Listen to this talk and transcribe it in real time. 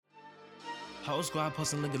Whole squad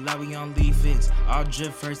posting looking like we on lead fix. All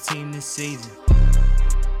drip first team this season.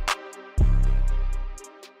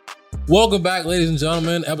 Welcome back, ladies and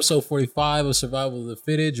gentlemen. Episode 45 of Survival of the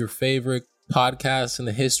Fittest, your favorite podcast in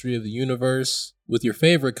the history of the universe, with your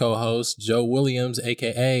favorite co-host, Joe Williams,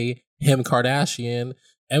 a.k.a. Him Kardashian.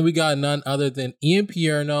 And we got none other than Ian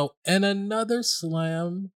Pierno and another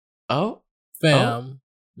slam Mr.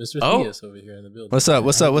 Theus over here in the building. What's up,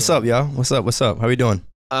 y'all? What's up? How we doing?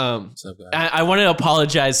 What's up, guys? I want to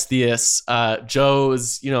apologize, Theus.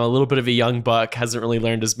 Joe's, a little bit of a young buck, hasn't really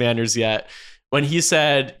learned his manners yet. When he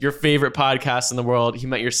said your favorite podcast in the world, he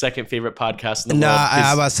meant your second favorite podcast in the world. Nah,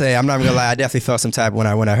 I about to say, I'm not even gonna lie. I definitely felt some type when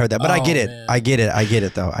I heard that, but I get it. Man. I get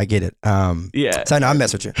it though. I get it. Yeah. So no, I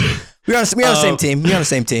mess with you. We're on the same team. We're on the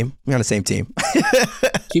same team.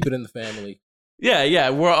 Keep it in the family.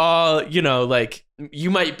 Yeah. We're all, you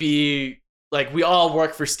might be like, we all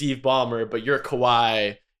work for Steve Ballmer, but you're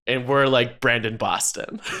Kawhi and we're like Brandon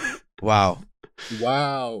Boston. Wow.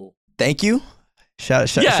 Thank you.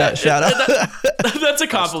 Shout out. That's a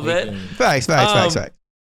compliment. Facts. I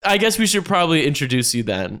guess we should probably introduce you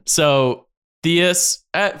then. So, Theus,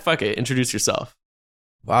 fuck it, introduce yourself.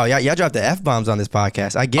 Wow, y'all dropped the F-bombs on this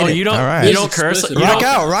podcast. I get it. You don't, all right. You don't curse? Rock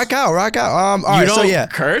out. All right, so yeah.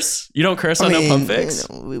 Curse? You don't curse on No Pump Fix?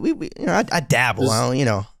 I dabble.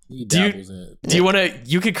 Do you want to,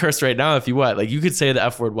 you could curse right now if you want. Like, you could say the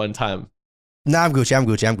F word one time. Nah, I'm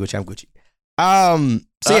Gucci.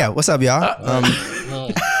 So yeah, what's up, y'all?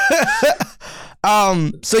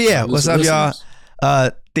 What's up, y'all?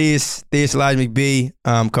 Theus McBee,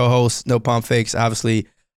 co-host, No Pump Fakes, obviously,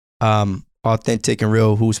 authentic and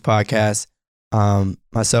real hoops podcast.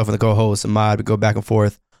 Myself and the co-host Ahmad, we go back and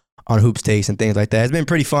forth on hoops takes and things like that. It's been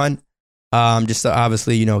pretty fun. Just to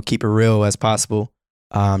obviously, keep it real as possible.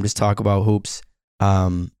 Just talk about hoops.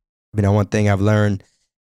 One thing I've learned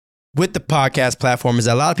with the podcast platform is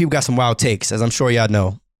that a lot of people got some wild takes, as I'm sure y'all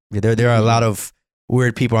know. There are a lot of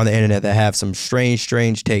weird people on the internet that have some strange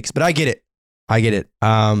takes, but I get it.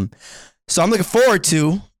 So I'm looking forward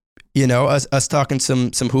to, us talking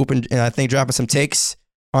some hoop and I think dropping some takes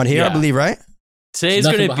on here, I believe, right? Today's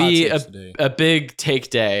going to be a big take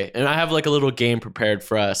day, and I have like a little game prepared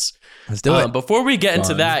for us. Let's do it. Before we get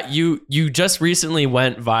into that, you just recently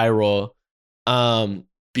went viral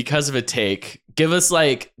because of a take. Give us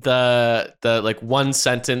like the like one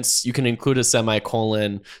sentence. You can include a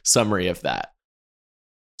semicolon summary of that.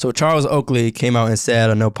 So Charles Oakley came out and said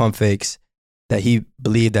on No Pump Fakes that he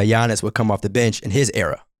believed that Giannis would come off the bench in his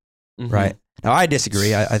era, right? Now I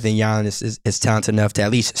disagree. I think Giannis is talented enough to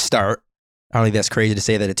at least start. I don't think that's crazy to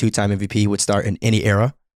say that a two-time MVP would start in any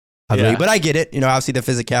era. But I get it. Obviously the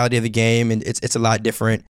physicality of the game, and it's a lot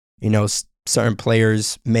different. Certain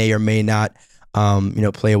players may or may not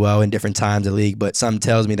play well in different times of the league, but something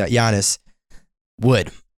tells me that Giannis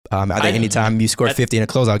would. I think anytime you scored 50 in a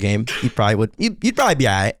closeout game, you'd probably be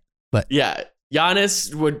all right. But yeah,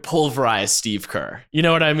 Giannis would pulverize Steve Kerr. You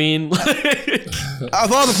know what I mean?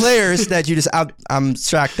 Of all the players that you just, I'm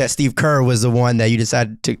shocked that Steve Kerr was the one that you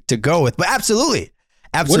decided to go with. But absolutely.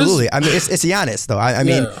 I mean, it's Giannis though. I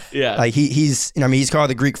mean, like he's he's called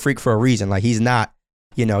the Greek Freak for a reason. Like he's not,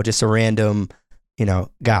 just a random,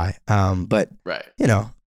 guy. But right.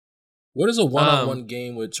 What does a one-on-one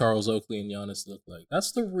game with Charles Oakley and Giannis look like?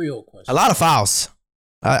 That's the real question. A lot of fouls.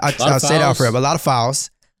 I'll say that for it, but a lot of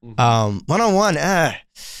fouls. One-on-one, it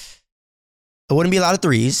wouldn't be a lot of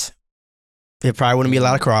threes. It probably wouldn't be a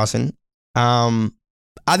lot of crossing. I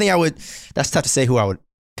think I would. That's tough to say who I would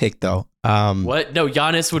pick though. What? No,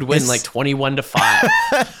 Giannis would win like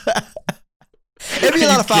 21-5. It'd be a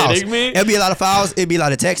lot of fouls. Kidding me? It'd be a lot of fouls. It'd be a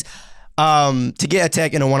lot of techs. To get a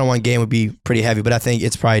tech in a one-on-one game would be pretty heavy, but I think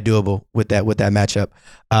it's probably doable with that matchup.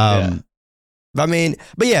 To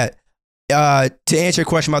answer your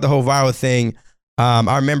question about the whole viral thing,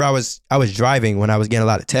 I remember I was driving when I was getting a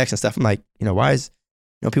lot of texts and stuff. I'm like, why is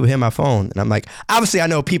people hitting my phone? And I'm like, obviously I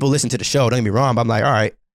know people listen to the show. Don't get me wrong, but I'm like, all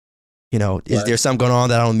right, is there something going on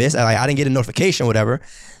that I don't miss? I didn't get a notification, whatever.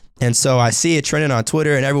 And so I see it trending on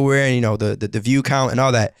Twitter and everywhere, and the view count and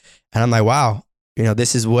all that. And I'm like, wow,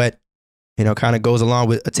 this is what kind of goes along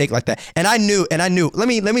with a take like that. And I knew. Let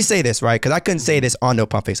me say this, right? Because I couldn't say this on No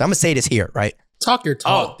Pump Fakes. I'm gonna say this here, right? Talk your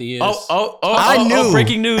talk, Theus. I knew.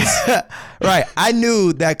 Breaking news. Right. I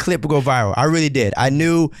knew that clip would go viral. I really did. I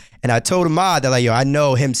knew, and I told Ahmad that I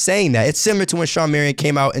know him saying that. It's similar to when Shawn Marion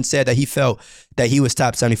came out and said that he felt that he was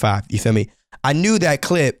top 75. You feel me? I knew that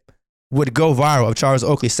clip would go viral of Charles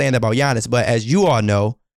Oakley saying that about Giannis. But as you all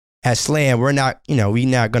know, as Slam, we're not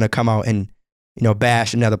gonna come out and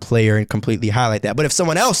bash another player and completely highlight that. But if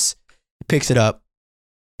someone else picks it up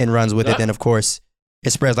and runs with it, then of course it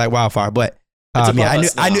spreads like wildfire. But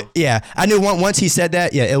I knew once he said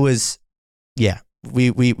that. Yeah, it was. Yeah,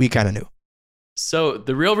 we kind of knew. So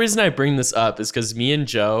the real reason I bring this up is because me and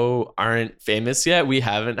Joe aren't famous yet. We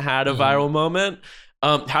haven't had a viral moment.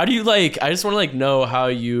 How do you I just want to know how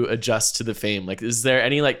you adjust to the fame. Like, is there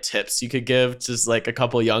any tips you could give to like a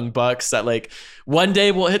couple young bucks that one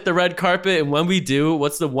day we'll hit the red carpet, and when we do,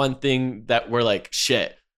 what's the one thing that we're like,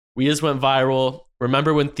 shit, we just went viral.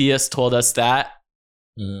 Remember when Theus told us that?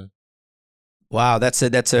 Mm-hmm. Wow, that's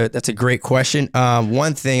a great question.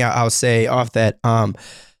 One thing I'll say off that,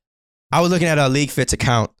 I was looking at a League Fit's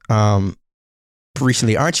account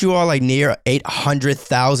recently. Aren't you all near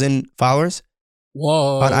 800,000 followers?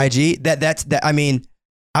 Whoa. On IG? That's I mean,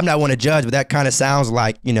 I'm not one to judge, but that kind of sounds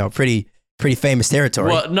like, pretty famous territory.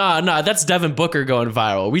 Well, no, that's Devin Booker going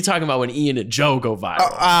viral. We talking about when Ian and Joe go viral.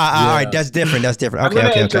 All right, that's different. Okay, I'm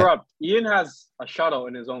gonna interrupt. Ian has a shout out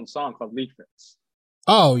in his own song called League Fits.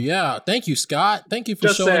 Oh yeah, thank you, Scott. Thank you for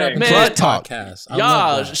Just showing saying. up in Man, this podcast.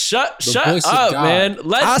 Y'all, shut up, man.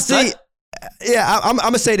 Honestly, yeah, I'm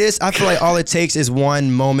gonna say this. I feel like all it takes is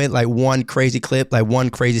one moment, one crazy clip, one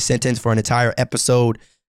crazy sentence for an entire episode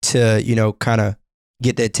to, kind of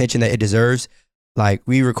get the attention that it deserves.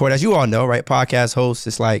 We record, as you all know, right? Podcast hosts,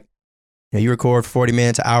 it's you record 40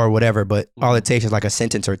 minutes, an hour, whatever, but all it takes is a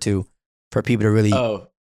sentence or two for people to really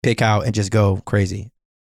pick out and just go crazy.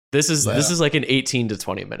 This is like an 18 to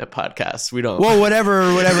 20 minute podcast. We don't. Well, whatever.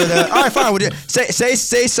 All right, fine.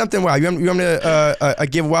 Say something wild. You want me to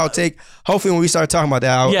give a wild take? Hopefully, when we start talking about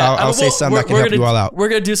that, I'll say something that can help you all out. We're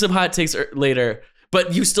gonna do some hot takes later,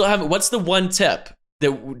 but you still haven't. What's the one tip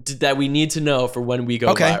that we need to know for when we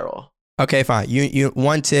go viral? Okay, fine. You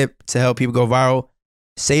one tip to help people go viral: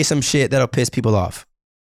 say some shit that'll piss people off.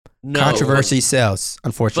 No, controversy sells,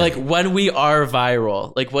 unfortunately. But when we are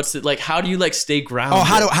viral, what's it how do you stay grounded? Oh,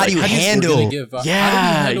 how do you handle?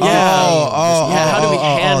 How do we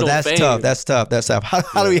handle that's fame? That's tough.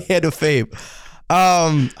 How do we handle fame?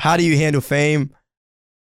 How do you handle fame?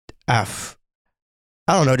 I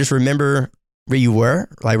don't know. Just remember where you were.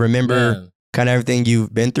 Remember kind of everything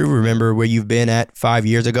you've been through. Remember where you've been at 5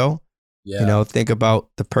 years ago. Yeah. Think about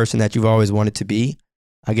the person that you've always wanted to be,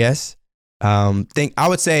 I guess. I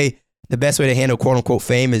would say the best way to handle quote unquote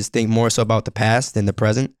fame is think more so about the past than the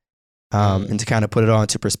present. And to kind of put it all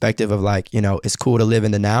into perspective of it's cool to live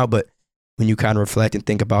in the now, but when you kind of reflect and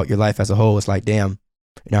think about your life as a whole, it's damn,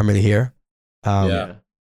 I'm really here. But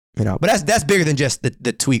that's bigger than just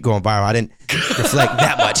the tweet going viral. I didn't reflect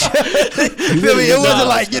that much. You feel me? It wasn't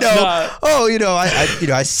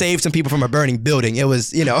I saved some people from a burning building. It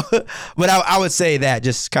was, but I would say that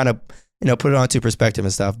just kind of, put it onto perspective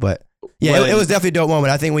and stuff. But yeah, it was definitely a dope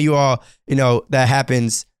moment. I think when you all, that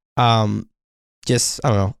happens, just, I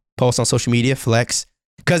don't know, post on social media, flex.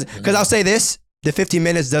 Cause I'll say this, the 15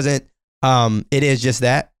 minutes doesn't, it is just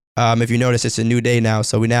that. If you notice, it's a new day now.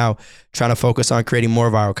 So we're now trying to focus on creating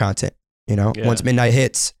more viral content. Once midnight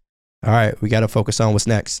hits, all right, we got to focus on what's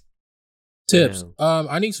next. Tips.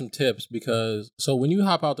 I need some tips because when you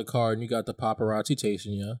hop out the car and you got the paparazzi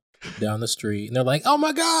chasing you down the street and they're like, oh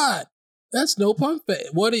my God, that's no pump fake.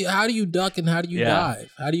 How do you duck and how do you dive?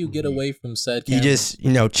 How do you get away from said camera? You just,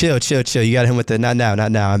 chill. You got him with the not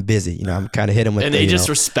now. I'm busy. I'm kind of hit him with and they just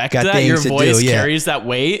respect that your voice carries that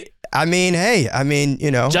weight. I mean, hey,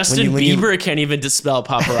 Justin Bieber can't even dispel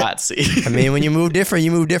paparazzi. I mean, when you move different,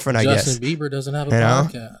 I guess. Justin Bieber doesn't have a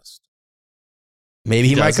podcast. Maybe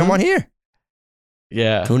he might come on here.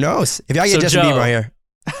 Yeah. Who knows? If y'all get Justin Bieber on here.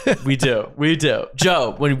 We do.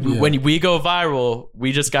 Joe, when we go viral,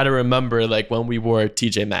 we just got to remember when we wore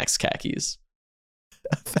TJ Maxx khakis.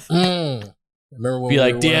 Remember when be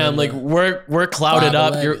like, damn, we're clouded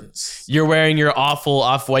up. You're wearing your awful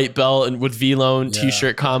off-white belt and with V-Lone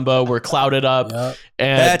t-shirt combo. We're clouded up.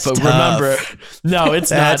 That's tough. Remember, no,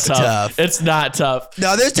 it's not tough. It's not tough.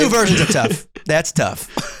 No, there's two versions of tough. That's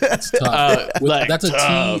tough. That's tough. That's a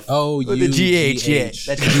T-O-U-G-H. The G-H, yeah.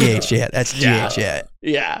 That's G-H, yeah. That's G-H, yeah.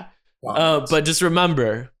 Yeah. Wow. But just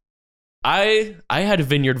remember, I had a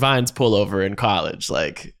Vineyard Vines pullover in college.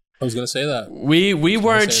 I was gonna say that we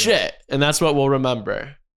weren't shit, and that's what we'll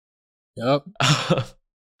remember. Yep.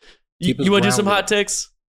 You want to do some hot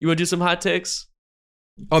takes?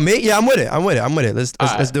 Oh, me? Yeah, I'm with it.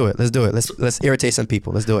 Let's do it. Let's irritate some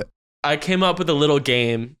people. Let's do it. I came up with a little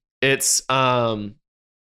game. It's me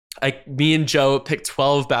and Joe picked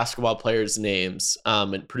 12 basketball players' names,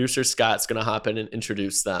 and producer Scott's gonna hop in and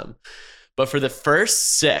introduce them. But for the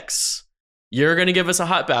first 6, you're gonna give us a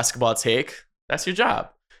hot basketball take. That's your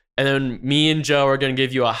job. And then me and Joe are going to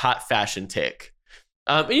give you a hot fashion take.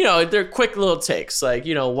 They're quick little takes,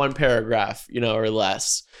 one paragraph, or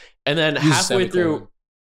less. And then halfway through,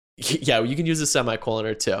 Yeah, you can use a semicolon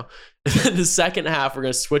or two. The second half, we're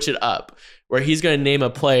going to switch it up where he's going to name a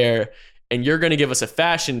player and you're going to give us a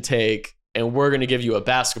fashion take and we're going to give you a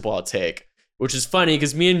basketball take, which is funny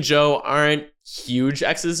because me and Joe aren't huge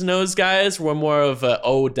X's and O's guys. We're more of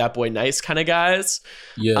that boy nice kind of guys.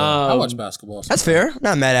 Yeah, I watch basketball. That's fair.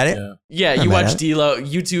 Not mad at it. Yeah, you watch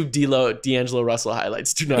D'Angelo Russell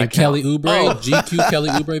highlights. Do not and count. Kelly Oubre, GQ Kelly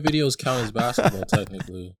Oubre videos count as basketball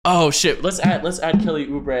technically. Oh shit, let's add Kelly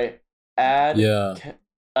Oubre.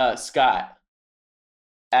 Scott.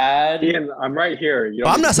 Add. Ian, I'm right here.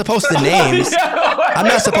 I'm not supposed to names. I'm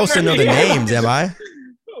not supposed to know the names, am I?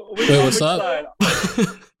 Wait, what's up?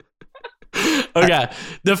 Okay.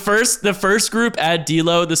 The first group add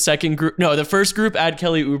D'Lo. The first group add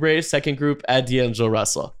Kelly Oubre. Second group add D'Angelo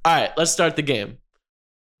Russell. All right, let's start the game.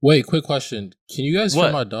 Wait, quick question. Can you guys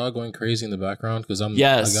hear my dog going crazy in the background? Because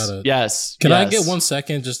Yes. Can I get 1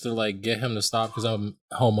 second just to like get him to stop? Because I'm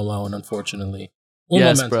home alone, unfortunately.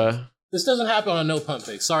 Yes, bro. This doesn't happen on No Pump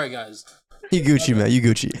Fake. Sorry, guys. You Gucci, man. You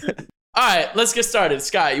Gucci. All right, let's get started.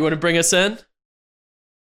 Scott, you want to bring us in?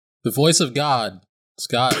 The voice of God,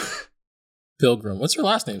 Scott Pilgrim. What's your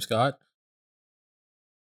last name, Scott?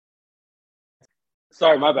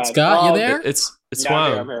 Sorry, my bad. Scott, you there? It's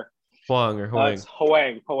Huang. Huang. I'm here. Huang or Huang. It's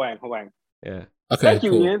Huang. Yeah. Okay. Thank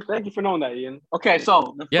you, cool. Ian. Thank you for knowing that, Ian. Okay,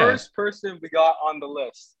 so the first person we got on the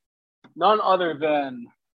list, none other than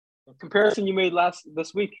the comparison you made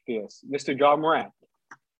this week, Theus, Mr. John Morant.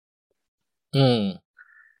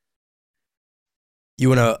 You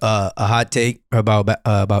want a hot take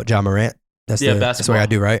about John Morant? That's what I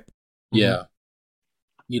do, right? Yeah.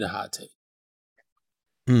 Need a hot take.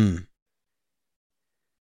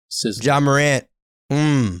 John Morant.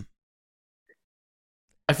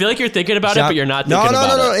 I feel like you're thinking about it, but you're not thinking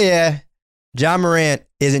about it. No. Yeah. John Morant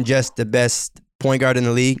isn't just the best point guard in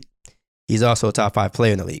the league. He's also a top 5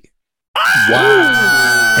 player in the league.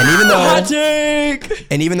 Wow.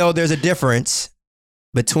 And even though there's a difference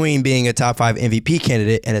between being a top 5 MVP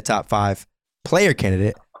candidate and a top 5 player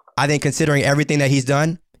candidate, I think considering everything that he's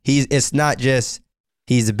done, it's not just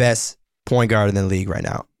he's the best point guard in the league right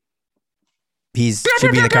now. He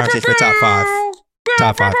should be in the conversation for top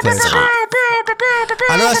 5 players.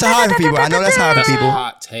 I know that's high for people. I know that's high for people.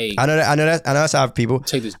 Hot take. I know that's high for people.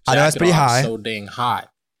 Take this I know that's pretty high. So dang hot.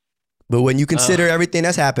 But when you consider everything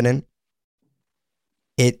that's happening,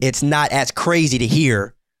 it's not as crazy to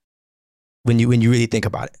hear when you really think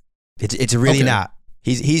about it. It's really not.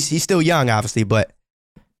 He's still young, obviously, but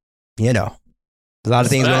you know, a lot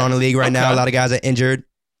of things going on in the league right now. A lot of guys are injured,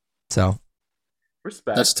 so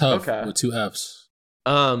respect. That's tough with 2 Fs.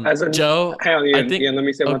 Joe, hang on, Ian, let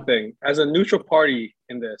me say one thing. As a neutral party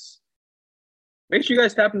in this, make sure you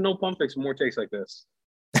guys tap in No Pump Fix for more takes like this.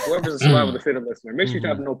 Whoever's a survival of the fittest listener, make sure you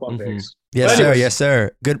tap in No Pump Fix. Yes, sir. Yes,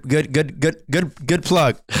 sir. Good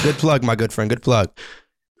plug. Good plug, my good friend. Good plug.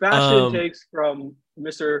 Fashion takes from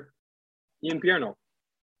Mr. Ian Pierno.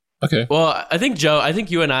 Okay. Well, I think Joe,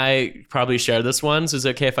 you and I probably share this one. So is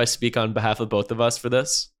it okay if I speak on behalf of both of us for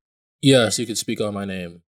this? Yes, you can speak on my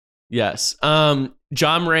name. Yes.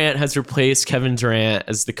 John Morant has replaced Kevin Durant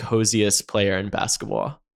as the coziest player in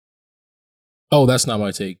basketball. Oh, that's not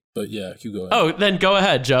my take, but yeah, you go ahead. Oh, then go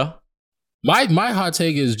ahead, Joe. My hot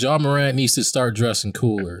take is John Morant needs to start dressing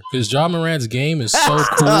cooler because John Morant's game is so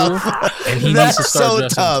cool, and he needs to start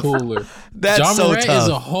dressing cooler. John Morant is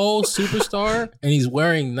a whole superstar, and he's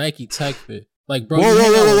wearing Nike Tech Fit. Like, bro,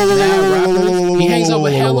 he hangs out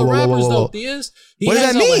with hella rappers, though. He hangs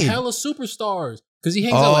out with hella superstars. Because he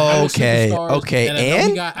hangs out with hella superstars. Okay,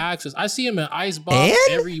 and he got access. I see him in Icebox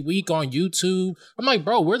every week on YouTube. I'm like,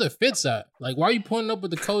 bro, where the fits at? Like, why are you putting up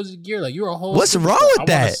with the cozy gear? Like, you're a whole What's superstar. wrong with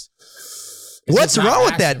that? What's wrong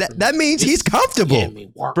with that? That means he's comfortable.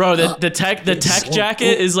 Bro, the tech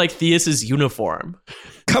jacket is like Theus's uniform.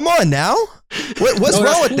 Come on now. What's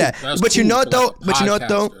wrong with that? But you know what though?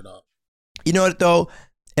 You know what though?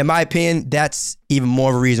 In my opinion, that's even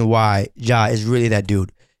more of a reason why Ja is really that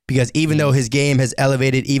dude. Because even though his game has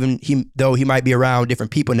elevated, though he might be around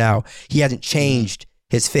different people now, he hasn't changed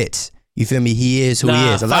his fits. You feel me? He is who he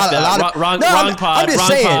is. Wrong pod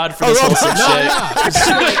for this whole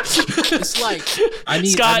shit. It's like I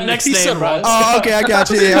need Scott. Next name, bro. Oh, okay, I got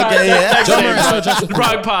you. Okay, yeah.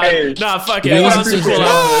 Wrong pod. Nah, fuck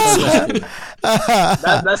it.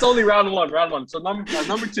 That's only round one. So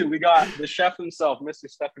number 2, we got the chef himself, Mr.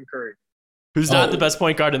 Stephen Curry, who's not the best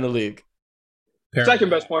point guard in the league. Second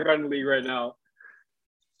best point guard in the league right now.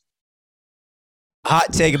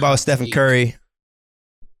 Hot take about Stephen Curry.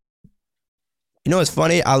 You know what's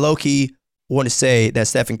funny? I low-key want to say that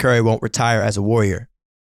Stephen Curry won't retire as a Warrior.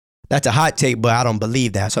 That's a hot take, but I don't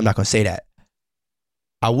believe that, so I'm not going to say that.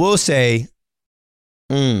 I will say,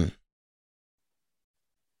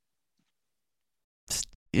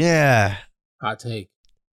 yeah. Hot take.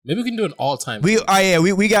 Maybe we can do an all-time. We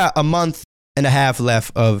got a month and a half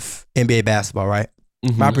left of NBA basketball, right?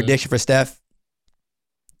 Mm-hmm. My prediction for Steph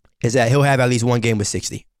is that he'll have at least one game with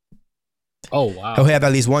 60. Oh, wow. He'll have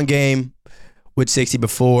at least one game with 60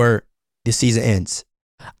 before the season ends.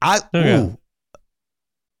 I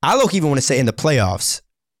look even want to say in the playoffs,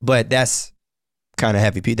 but that's kind of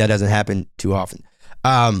heavy. That doesn't happen too often.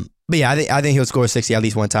 But yeah, I think he'll score 60 at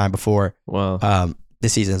least one time before the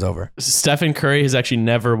season's over. Stephen Curry has actually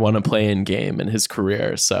never won a play-in game in his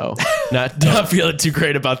career, so not feeling too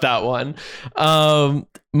great about that one.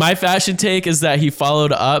 My fashion take is that he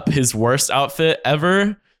followed up his worst outfit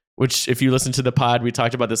ever, which if you listen to the pod, we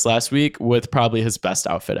talked about this last week, with probably his best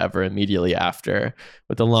outfit ever immediately after,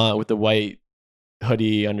 with the white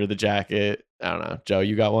hoodie under the jacket. I don't know. Joe,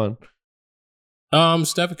 you got one?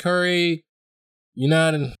 Stephen Curry,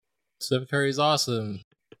 Stephen Curry's awesome.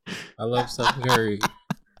 I love Stephen Curry.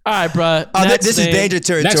 All right, bro. This is danger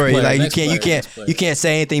territory. Player, you can't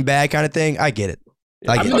say anything bad, kind of thing. I get it.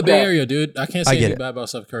 I'm in the Bay Area, dude. I can't say anything bad about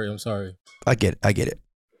Stephen Curry. I'm sorry. I get it.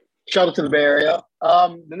 Shout out to the Bay Area.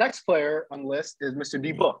 The next player on the list is Mr.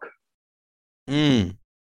 D Book.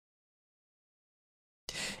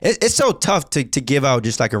 It's so tough to give out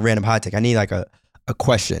just like a random hot take. I need like a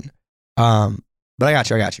question. But I got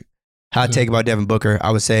you. Hot take about Devin Booker. I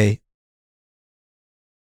would say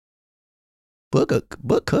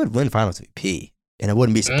Book could win Finals MVP, and it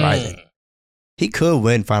wouldn't be surprising. He could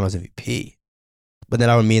win Finals MVP, but then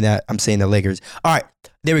I would mean that I'm saying the Lakers. All right,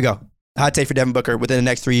 there we go. Hot take for Devin Booker. Within the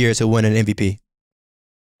next 3 years, he'll win an MVP.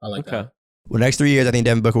 I like that. Well, the next 3 years, I think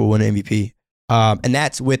Devin Booker will win an MVP, and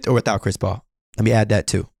that's with or without Chris Paul. Let me add that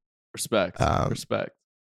too. Respect.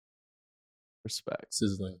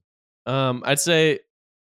 Sizzling. I'd say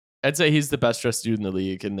he's the best dressed dude in the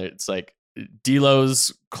league, and it's like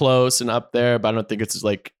D'Lo's close and up there, but I don't think it's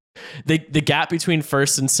like the gap between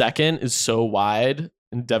first and second is so wide,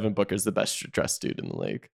 and Devin Booker's the best dressed dude in the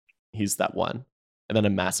league. He's that one, and then a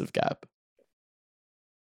massive gap.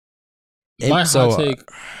 My hot take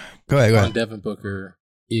go ahead. on Devin Booker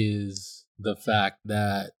is the fact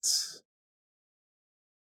that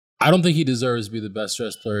I don't think he deserves to be the best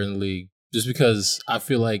dressed player in the league, just because I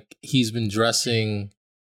feel like he's been dressing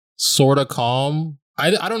sort of calm. I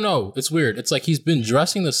don't know. It's weird. It's like he's been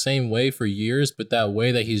dressing the same way for years, but that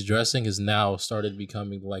way that he's dressing has now started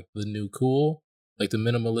becoming like the new cool, like the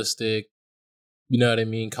minimalistic, you know what I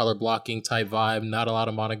mean, color blocking type vibe, not a lot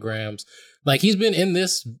of monograms. Like he's been in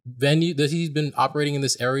this venue, that he's been operating in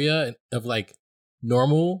this area of like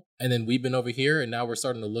normal, and then we've been over here, and now we're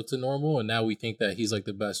starting to look to normal, and now we think that he's like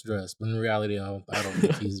the best dressed. But in reality, I don't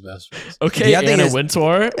think he's the best dressed. Okay, Anna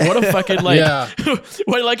Wintour, what a fucking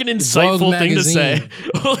what like an insightful thing to say.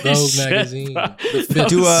 Holy Vogue shit, magazine. that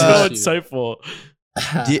was so insightful.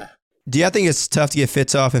 Do you think it's tough to get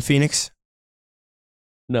fits off in Phoenix?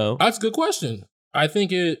 No, that's a good question. I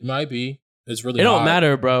think it might be. It's really. It don't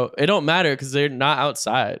matter, bro. It don't matter because they're not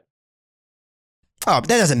outside. Oh, but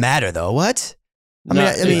that doesn't matter though. What? I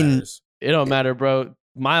mean, it don't matter, bro.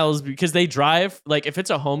 Miles, because they drive, like if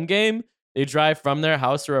it's a home game, they drive from their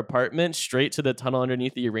house or apartment straight to the tunnel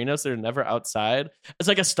underneath the arena, so they're never outside. It's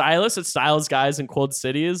like a stylist that styles guys in cold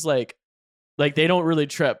cities, like they don't really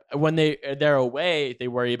trip. When they're away, they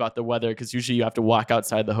worry about the weather because usually you have to walk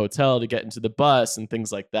outside the hotel to get into the bus and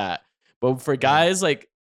things like that. But for guys, like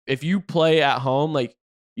if you play at home, like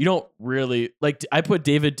you don't really like. I put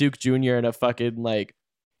David Duke Jr. in a fucking like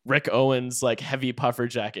Rick Owens like heavy puffer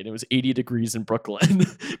jacket. It was 80 degrees in Brooklyn,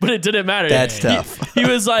 but it didn't matter. That's tough. He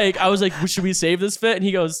was like, I was like, should we save this fit? And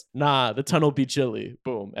he goes, nah, the tunnel be chilly.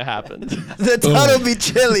 Boom, it happened. The tunnel be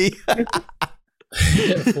chilly.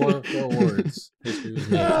 4 words.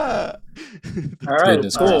 All right,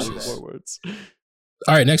 cool. 4 words.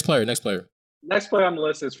 All right, next player. Next player on the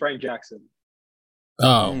list is Frank Jackson.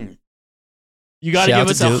 Oh. You got to give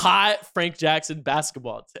us a hot Frank Jackson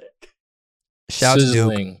basketball take. Shout out to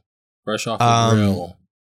Duke. Fresh off the grill.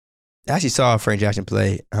 I actually saw Frank Jackson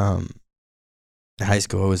play in high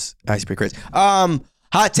school. It was actually pretty crazy.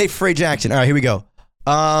 Hot take for Frank Jackson. All right, here we go.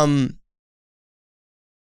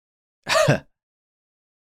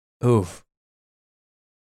 Oof.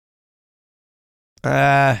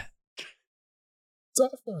 Tough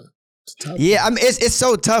one. Yeah, I mean it's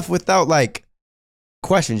so tough without like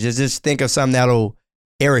questions. Just think of something that'll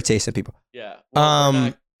irritate some people. Yeah. Well, we're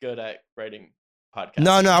not good at writing podcasts.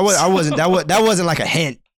 No, I wasn't. That wasn't like a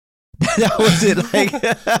hint. That wasn't like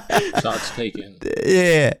shots taken.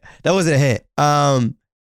 Yeah, that wasn't a hint.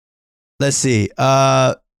 Let's see.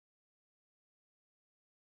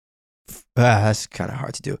 That's kind of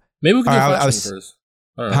hard to do. Maybe we can do All right, fashion first.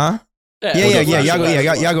 All right. Huh?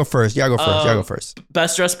 Yeah. Y'all go first. Y'all go first.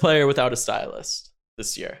 Best dressed player without a stylist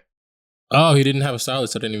this year. Oh, he didn't have a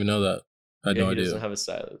stylist. I didn't even know that. I had no He idea. doesn't have a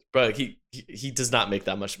stylist, bro. He does not make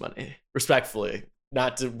that much money. Respectfully,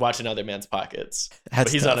 not to watch another man's pockets. That's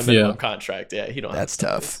but he's tough. on a minimum contract. Yeah, he don't. That's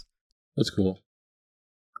tough. That's cool.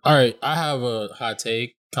 All right, I have a hot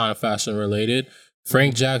take, kind of fashion related.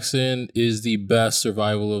 Frank Jackson is the best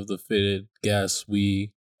survival of the fitted guest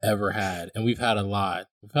we ever had, and we've had a lot.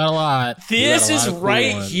 Theus is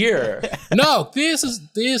right here. No, Theus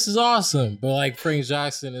is awesome, but like Frank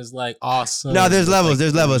Jackson is like awesome. No, there's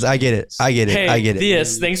levels. I get it. Hey,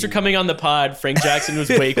 Theus, thanks for coming on the pod. Frank Jackson was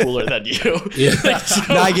way cooler than you. Yeah.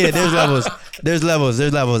 No, I get it. There's levels.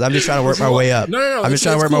 I'm just trying to work my way up. No. I'm just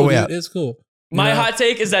trying to work my way up. It's cool. My hot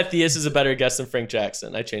take is that Theus is a better guest than Frank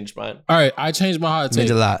Jackson. I changed mine. All right, I changed my hot take.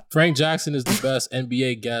 Means a lot. Frank Jackson is the best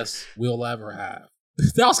NBA guest we'll ever have.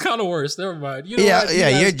 That was kind of worse. Never mind. You know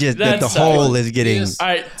You're just the hole is getting. Yes. All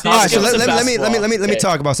right, All right, so let me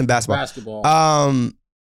talk about some basketball.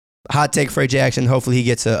 Hot take Frank Jackson. Hopefully he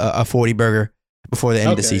gets a 40 burger before the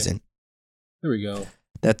end of the season. Here we go.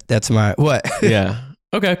 That's my what? Yeah.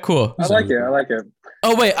 Okay. Cool. I like it.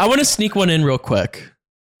 Oh wait, I want to sneak one in real quick.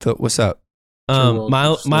 So, what's up?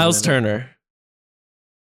 Miles Turner.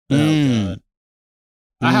 Oh,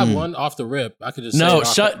 I have one off the rip. I could just no.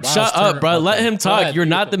 say Shut up, bro. Let him talk. Ahead, You're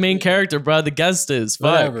not the main character, bro. The guest is.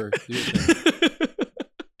 Fuck. Whatever.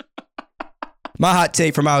 My hot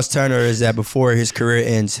take for Miles Turner is that before his career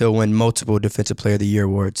ends, he'll win multiple Defensive Player of the Year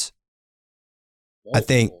awards. I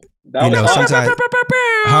think sometimes.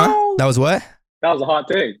 Huh? That was what? That was a hot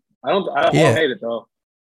take. I don't hate it though.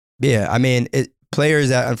 Yeah, I mean, players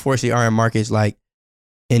that unfortunately are in markets like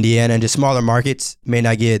Indiana and just smaller markets may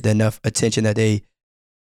not get enough attention that they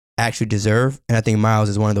actually deserve. And I think Miles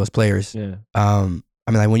is one of those players. Yeah. I mean,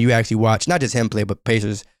 like when you actually watch, not just him play, but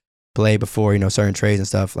Pacers play before, certain trades and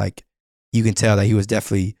stuff, like you can tell that he was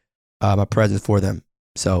definitely a presence for them.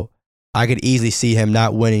 So I could easily see him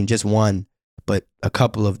not winning just one, but a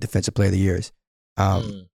couple of Defensive Player of the Years.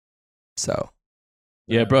 So.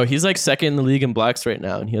 Yeah, bro, he's like second in the league in blocks right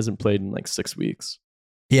now, and he hasn't played in like 6 weeks.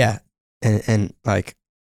 Yeah, and like,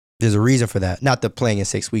 there's a reason for that. Not the playing in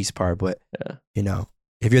 6 weeks part, but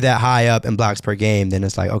if you're that high up in blocks per game, then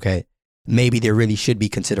it's like, okay, maybe there really should be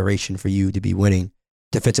consideration for you to be winning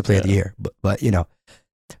Defensive Player of the Year. But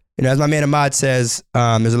as my man Ahmad says,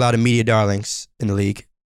 there's a lot of media darlings in the league,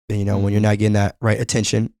 and when you're not getting that right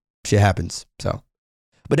attention, shit happens. So.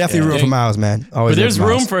 But definitely room for Miles, man. Always. But there's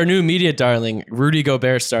room for a new media darling. Rudy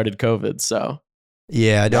Gobert started COVID, so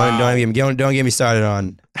yeah. Don't get me started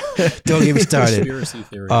on. Don't get me started Conspiracy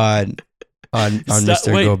theory. on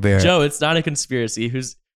Mr. Gobert. Joe, it's not a conspiracy. You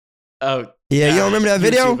don't remember that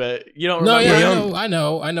video? You don't remember? I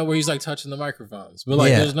know where he's like touching the microphones, but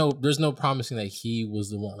like there's no promising that he was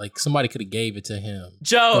the one. Like somebody could have gave it to him.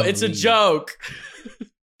 Joe, it's a joke.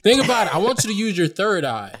 Think about it. I want you to use your third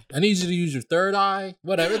eye. I need you to use your third eye.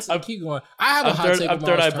 Whatever. Keep going. I have a hot take. I'm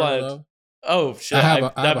third eye blind. Though. Oh shit!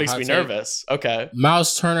 That makes me nervous. Okay.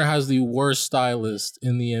 Miles Turner has the worst stylist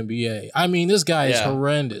in the NBA. I mean, this guy is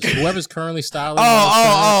horrendous. Whoever's currently styling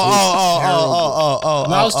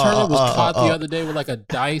Miles Turner was caught the other day with like a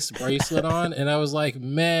dice bracelet on, and I was like,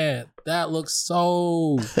 man, that looks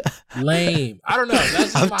so lame. I don't know.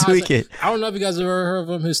 That's I'm tweaking. I don't know if you guys have ever heard of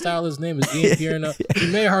him. His stylist's name is Ian Pierno.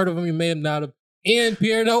 You may have heard of him. You may not have. Ian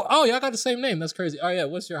Pierno. Oh, y'all got the same name. That's crazy. Oh yeah.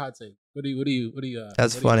 What's your hot take? What do you?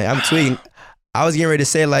 That's funny. I'm tweeting. I was getting ready to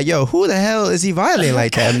say like, yo, who the hell is he violating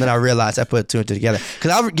like that? And then I realized I put two and two together because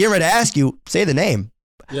I was getting ready to ask you, say the name.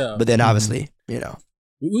 Yeah. But then obviously, we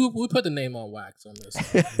put the name on wax on this.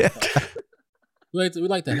 we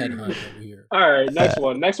like the headhunt over here. All right, next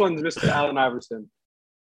one. Next one's Mr. Allen Iverson.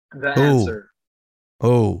 The answer.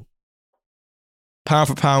 Oh. Pound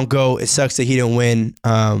for pound GOAT. It sucks that he didn't win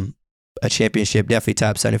a championship. Definitely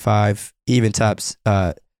top 75, even tops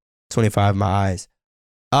 25 in my eyes.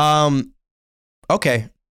 Okay.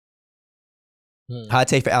 Hot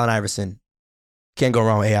take for Allen Iverson. Can't go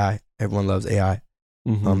wrong with AI. Everyone loves AI.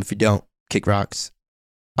 Mm-hmm. If you don't, kick rocks.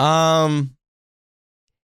 If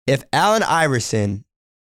Allen Iverson,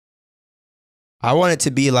 I want it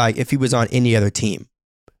to be like if he was on any other team.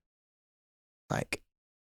 Like,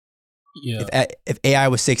 if AI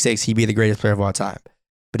was 6'6", he'd be the greatest player of all time.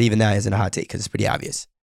 But even that isn't a hot take because it's pretty obvious.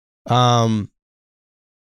 Allen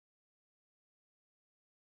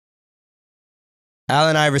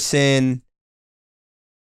Iverson.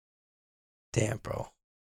 Damn, bro.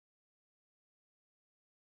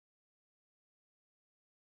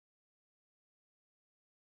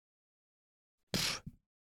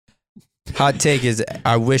 Hot take is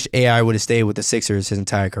I wish AI would have stayed with the Sixers his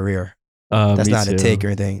entire career. That's not a take or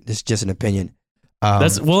anything. It's just an opinion.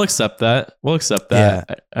 We'll accept that. Yeah.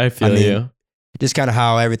 I feel you. Just kind of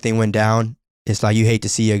how everything went down. It's like you hate to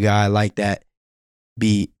see a guy like that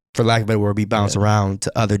be, for lack of a better word, be bounced around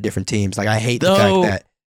to other different teams. Like I hate the fact that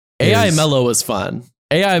AI Melo was fun.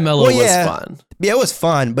 AI Melo was fun. Yeah, it was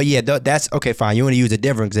fun. But yeah, that's okay. Fine. You want to use a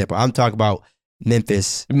different example? I'm talking about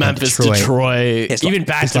Memphis, Detroit. Even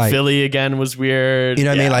back to Philly again was weird. You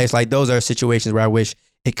know what I mean? Like it's like those are situations where I wish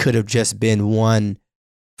it could have just been one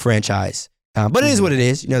franchise. But it is what it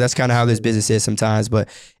is. You know, that's kind of how this business is sometimes. But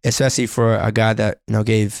especially for a guy that, you know,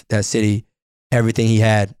 gave that city everything he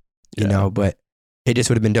had, you know, but it just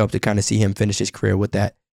would have been dope to kind of see him finish his career with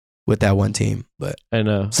that one team. But I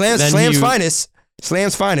know. Slam's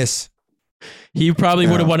finest. He probably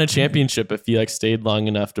would have won a championship if he like stayed long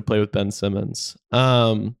enough to play with Ben Simmons.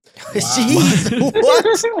 Jeez,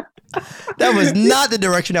 what? That was not the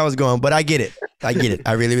direction I was going, but I get it. I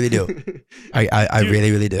really, really do. I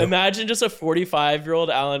really, really do. Imagine just a 45-year-old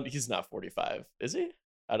Allen. He's not 45, is he?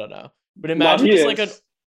 I don't know. But imagine just like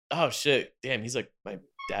oh shit, damn, he's like my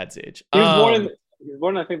dad's age. He was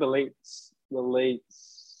born I think the late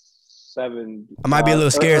 7. I might be a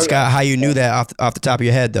little scared, Scott, how you knew that off the top of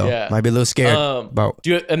your head, though. Yeah. Might be a little scared about. Do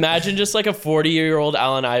you imagine just like a 40-year-old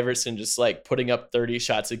Allen Iverson just like putting up 30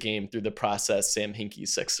 shots a game through the process, Sam Hinkie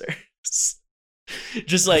Sixers?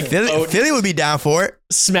 Just like Philly would be down for it.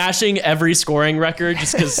 Smashing every scoring record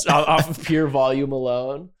just because off of pure volume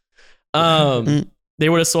alone. They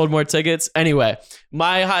would have sold more tickets. Anyway,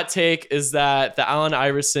 my hot take is that the Allen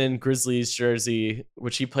Iverson Grizzlies jersey,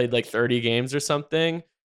 which he played like 30 games or something,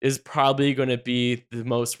 is probably going to be the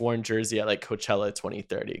most worn jersey at like Coachella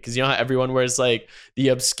 2030. Because you know how everyone wears like the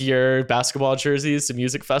obscure basketball jerseys to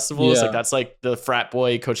music festivals? Yeah. Like that's like the frat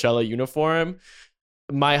boy Coachella uniform.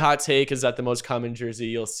 My hot take is that the most common jersey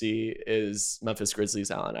you'll see is Memphis Grizzlies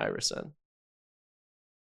Allen Iverson.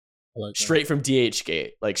 Like straight from DH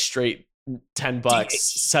Gate, like straight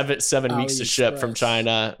 $10, seven weeks to ship from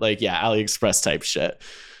China. Like, yeah, AliExpress type shit.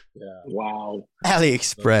 Yeah. Wow.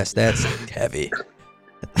 AliExpress, that's heavy.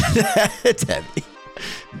 It's heavy.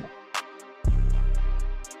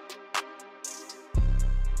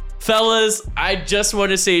 Fellas, I just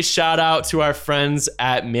want to say shout out to our friends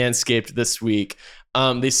at Manscaped this week.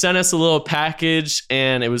 They sent us a little package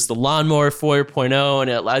and it was the Lawnmower 4.0 and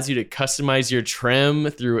it allows you to customize your trim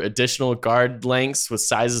through additional guard lengths with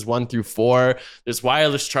sizes 1 through 4. There's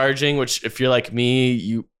wireless charging, which if you're like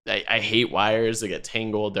me, I hate wires. They get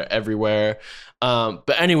tangled. They're everywhere.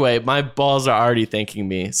 But anyway, my balls are already thanking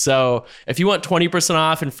me. So if you want 20%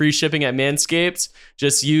 off and free shipping at Manscaped,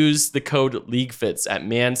 just use the code LeagueFits at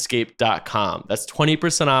manscaped.com. That's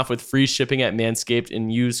 20% off with free shipping at Manscaped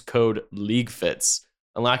and use code LeagueFits.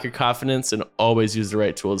 Unlock your confidence and always use the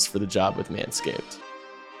right tools for the job with Manscaped.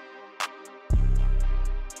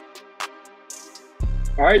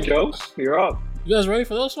 All right, Joe, you're up. You guys ready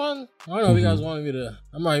for this one? I don't know if you guys want me to.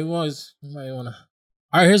 I might want to.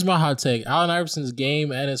 All right, here's my hot take. Allen Iverson's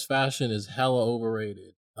game and his fashion is hella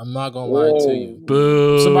overrated. I'm not gonna lie to you.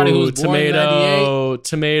 Boo! Somebody who's born in 98,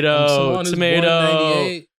 tomato. Throwing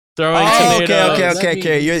tomato.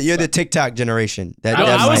 Okay. You're the TikTok generation.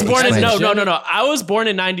 I was born in I was born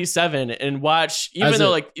in 97 and watched. Even though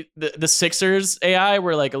like the Sixers AI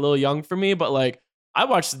were like a little young for me, but like I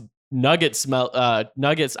watched Nuggets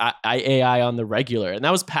AI on the regular, and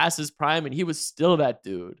that was past his prime, and he was still that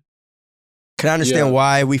dude. Can I understand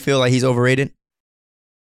why we feel like he's overrated?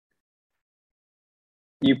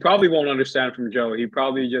 You probably won't understand from Joe. He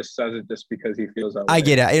probably just says it just because he feels that way. I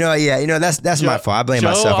get it. That's my fault. I blame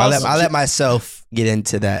myself. I let myself get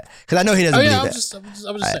into that because I know he doesn't believe that.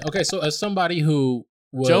 I'm just saying. Okay, so as somebody who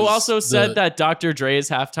Joe also said that Dr.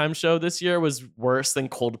 Dre's halftime show this year was worse than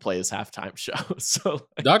Coldplay's halftime show. So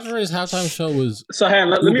Dr. Dre's halftime show was. So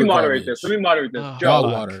let me moderate this. Joe,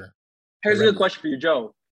 water. Here's a good question for you,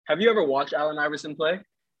 Joe. Have you ever watched Allen Iverson play?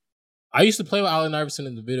 I used to play with Allen Iverson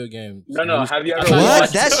in the video game. No. Have you ever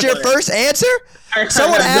watched? That's your first answer?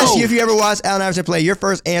 Someone asked you if you ever watched Allen Iverson play. Your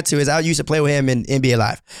first answer is I used to play with him in NBA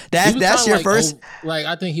Live. That's your first.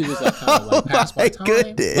 I think he was like kind of like past my time.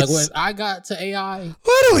 Goodness. Like when I got to AI.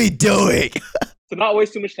 What are we doing? To not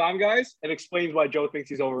waste too much time, guys, it explains why Joe thinks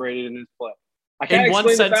he's overrated in his play. I can't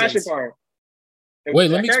explain the fashion part.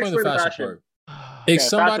 Wait, let me explain the fashion part.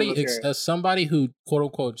 As somebody who quote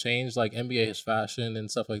unquote changed like NBA his fashion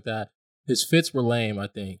and stuff like that, his fits were lame. I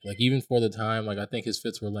think like even for the time, like I think his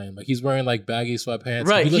fits were lame. Like he's wearing like baggy sweatpants.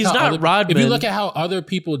 Right, he's not Rodman. If you look at how other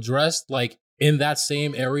people dressed like in that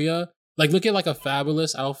same area, Like, look at like a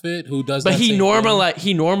Fabulous outfit who does. But that he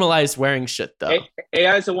same normalized wearing shit though.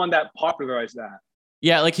 AI is the one that popularized that.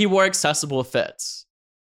 Yeah, like he wore accessible fits.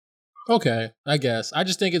 thing. Okay, I guess. I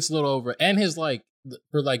just think it's a little over. And his like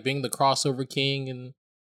for like being the crossover king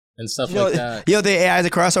and stuff like that. You know, the AI is a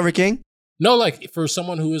crossover king. No, like for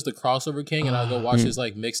someone who is the crossover king, and I'll go watch his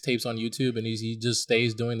like mixtapes on YouTube, and he just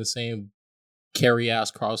stays doing the same carry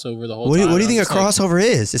ass crossover the whole time. What do you think a crossover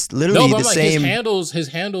is? It's literally the like, same. His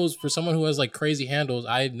handles for someone who has like crazy handles.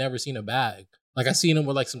 I had never seen a bag. Like I seen him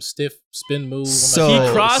with like some stiff spin moves. So he I've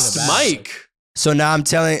never crossed seen a bag. Mike. So now I'm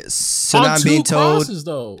telling. So On now I'm two being told. crosses,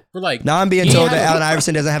 though. For like Now I'm being he told had that a- Allen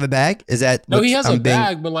Iverson doesn't have a bag. Is that? No, what he has I'm a being-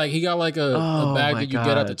 bag, but like he got like a Oh bag my that you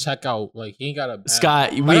get at the God. checkout. Like he ain't got a bag.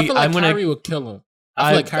 Scott, Like, I feel like I'm gonna Kyrie would kill him.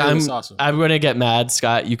 I feel like Kyrie was awesome. I'm gonna get mad,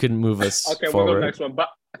 Scott. You can move us Okay, we'll forward. go next one. But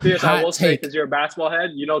Theus, I Hot will say, take. because you're a basketball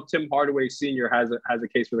head, you know Tim Hardaway Sr. has a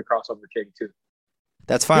case for the crossover king too.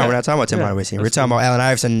 That's fine. Yeah. We're not talking about Tim Yeah. Hardaway Sr. We're That's talking about Allen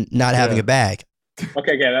Iverson not having Yeah. a bag.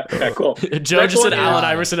 Okay, cool. Joe Next just said one, Allen yeah.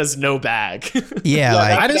 Iverson has no bag. Yeah, Yeah,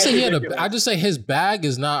 like I didn't That's say he had ridiculous. I just say his bag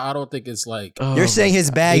is not. I don't think it's like. Oh you're my saying his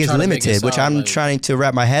God. bag They is try to make it limited, which sound I'm like- trying to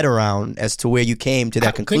wrap my head around as to where you came to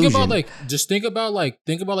that conclusion.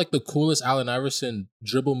 Think about the coolest Allen Iverson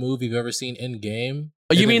dribble move you've ever seen in game.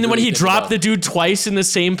 You mean when he dropped the dude twice in the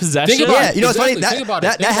same possession? Think about Yeah, it. you know what's funny? Exactly. Think about it.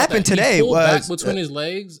 That Think about happened He today pulled back was- between his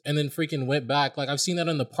legs and then freaking went back. Like I've seen that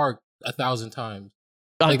in the park 1,000 times.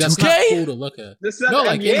 On Like that's 2K? not cool to look at. This is No,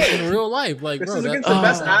 like NBA. in real life, like This bro, is that- against the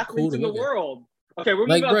best that's not cool athletes to in the look at. world. Okay, we're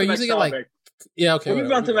Like, moving bro, on to you the next think like- topic. Yeah, okay. We're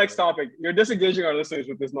moving on to the next topic. You're disengaging our listeners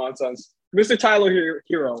with this nonsense. Mr. Tyler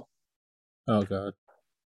Hero, Oh god.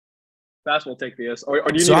 basketball take this, or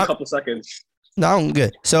do you So need I'm- a couple seconds? No, I'm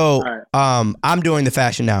good. So, All I'm doing the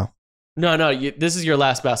fashion now. No, this is your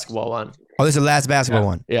last basketball one. Oh, this is the last basketball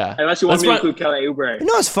one. Yeah. Unless you want Let's me to run- include Kelly Oubre. You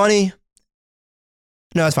know what's funny?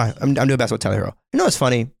 No, it's fine. I'm doing basketball Tyler Hero. You know what's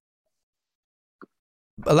funny?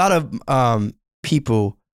 A lot of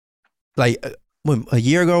people, like a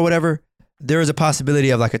year ago or whatever, there was a possibility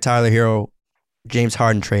of like a Tyler Hero, James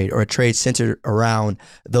Harden trade or a trade centered around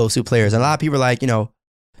those two players. And a lot of people are like, no,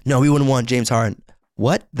 we wouldn't want James Harden.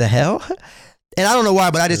 What the hell? And I don't know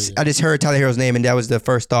why, but I just heard Tyler Hero's name, and that was the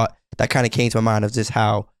first thought that kind of came to my mind of just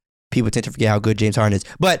how people tend to forget how good James Harden is.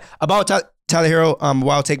 But about Tyler Hero,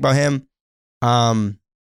 wild take about him.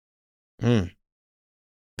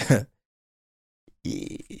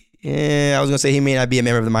 Yeah, I was gonna say he may not be a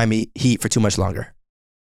member of the Miami Heat for too much longer.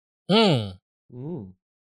 But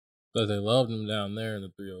they loved him down there in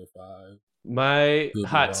the 305. My Good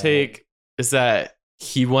hot ball. take is that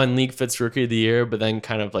he won League Fits Rookie of the Year, but then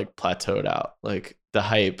kind of like plateaued out. Like the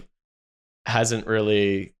hype hasn't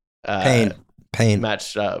really Pain.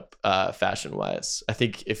 matched up fashion wise. I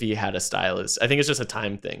think if he had a stylist, I think it's just a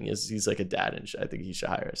time thing. He's like a dad, and I think he should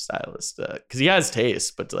hire a stylist because he has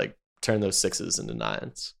taste, but to like turn those 6s into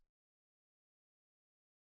 9s.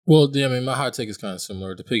 Well, yeah, I mean, my hot take is kind of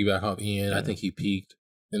similar. To piggyback off Ian, I think he peaked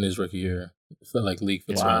in his rookie year. I feel like league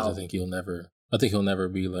fits wise, I think he'll never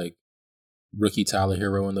be like rookie Tyler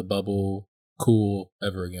Hero in the bubble cool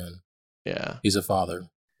ever again. Yeah. He's a father.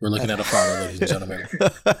 We're looking at a father, ladies and gentlemen.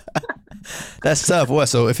 That's tough. What?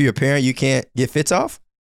 So if you're a parent, you can't get fits off?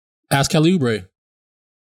 Ask Kelly Oubre.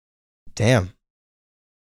 Damn.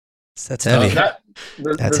 That's heavy.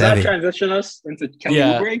 Does That's that heavy. transition us into Kelly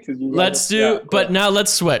Yeah. Oubre? 'Cause you Let's guys- do, yeah, but cool. now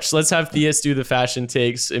let's switch. Let's have Theus do the fashion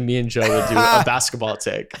takes, and me and Joe will do a basketball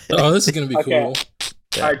take. Oh, this is gonna be Okay. cool.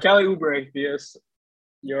 All right, Kelly Oubre, Theus.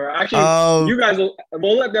 You're actually Oh. you guys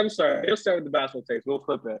we'll let them start. They'll start with the basketball takes. We'll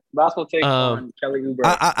flip it. Basketball take on Kelly Oubre.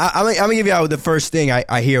 I'm gonna give you out the first thing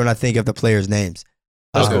I hear when I think of the players' names.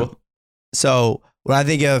 That's cool. So when I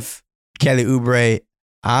think of Kelly Oubre,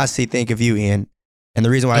 I honestly think of you, Ian. And the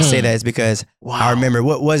reason why I say that is because I remember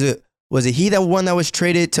what was it? Was it he that one that was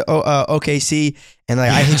traded to OKC? And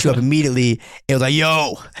like I hit you up immediately. It was like,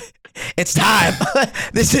 yo, it's time.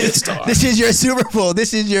 This is your Super Bowl.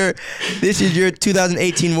 This is your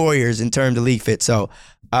 2018 Warriors in terms of league fit. So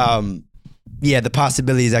yeah, the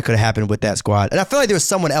possibilities that could have happened with that squad. And I feel like there was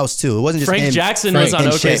someone else too. It wasn't just Frank him. Jackson was on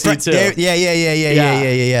and OKC Shea. too.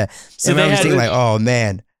 Yeah. So And they I was had thinking like, oh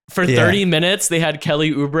man. for 30 minutes they had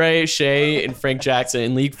Kelly Oubre, Shea, and Frank Jackson,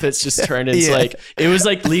 and League Fits just turned into Yeah. like it was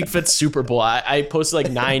like League Fits Super Bowl. I posted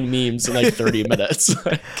like 9 memes in like 30 minutes.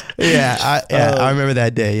 I remember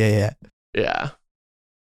that day. Yeah.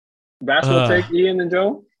 Basketball take Ian and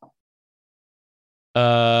Joe.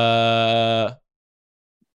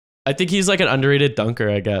 I think he's like an underrated dunker,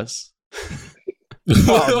 I guess.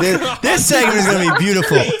 Oh, this segment is gonna be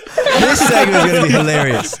beautiful. This segment is gonna be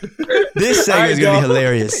hilarious. This segment is gonna be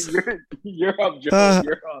hilarious. You're up, Joe.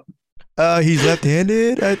 You're up. He's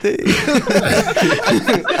left-handed, I think.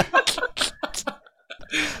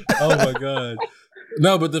 Oh my god.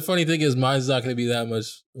 No, but the funny thing is, mine's not going to be that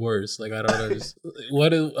much worse. Like, I don't understand.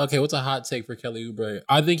 What's a hot take for Kelly Oubre?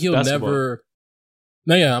 I think he'll never.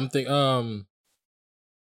 No, yeah,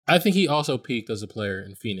 I think he also peaked as a player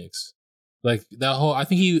in Phoenix. Like that whole, I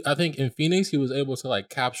think in Phoenix he was able to like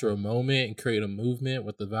capture a moment and create a movement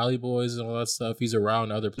with the Valley Boys and all that stuff. He's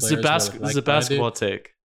around other players. This is a basketball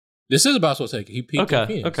take. This is a basketball take. He peaked in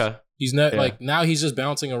Phoenix. Okay. He's not like now. He's just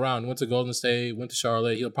bouncing around. Went to Golden State. Went to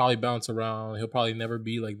Charlotte. He'll probably bounce around. He'll probably never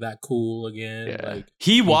be like that cool again. Yeah. Like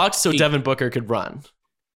he walked so Devin Booker could run.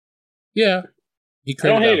 Yeah, he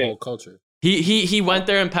created that whole culture. He went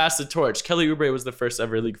there and passed the torch. Kelly Oubre was the first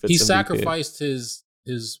ever league fits MVP. He sacrificed his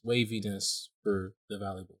waviness for the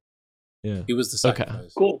Valley Boys. Yeah, he was the sacrifice. Okay.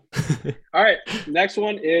 Cool. All right, next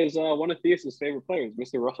one is one of Theus' favorite players,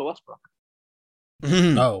 Mr. Russell Westbrook.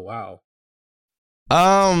 Oh wow.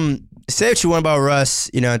 Say what you want about Russ,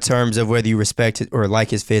 in terms of whether you respect it or like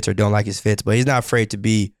his fits or don't like his fits, but he's not afraid to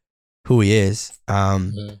be who he is.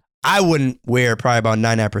 I wouldn't wear probably about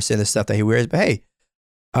 99% of the stuff that he wears, but hey,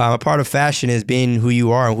 a part of fashion is being who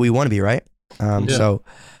you are and who you want to be, right? But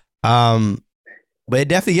it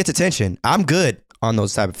definitely gets attention. I'm good on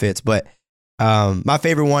those type of fits, but my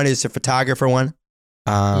favorite one is the photographer one.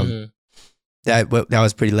 That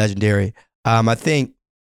was pretty legendary. I think,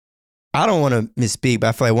 I don't want to misspeak, but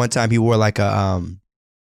I feel like one time he wore like a, I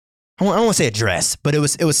don't want to say a dress, but it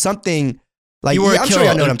was something like, I'm sure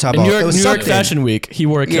y'all know what I'm talking about. It was New York Fashion Week. He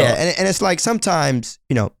wore a kilt. Yeah, and it's like sometimes,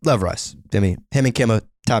 love Russ. I mean, him and Kim are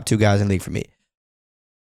top 2 guys in the league for me.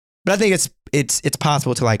 But I think it's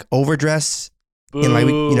possible to like overdress. Boo, and like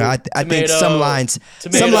I think some lines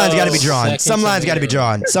got to be drawn. Some lines got to be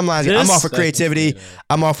drawn. Some lines. I'm all for creativity.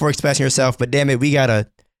 I'm all for expressing yourself. But damn it, we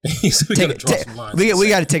gotta. we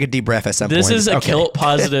got to take a deep breath at some point. This is a kilt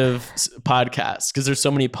positive podcast because there's so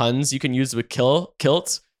many puns you can use with kilt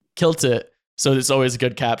it. So it's always a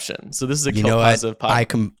good caption. So this is a kilt positive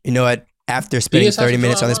podcast. After spending 30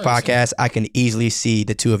 minutes on this podcast, I can easily see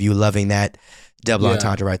the two of you loving that double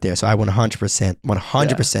entendre right there. So I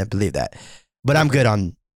 100% believe that. But I'm good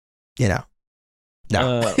on, no.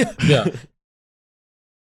 Yeah.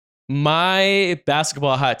 My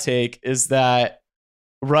basketball hot take is that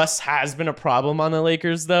Russ has been a problem on the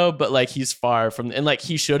Lakers though, but like he's far from, and like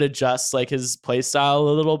he should adjust like his play style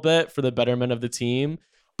a little bit for the betterment of the team.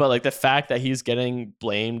 But like the fact that he's getting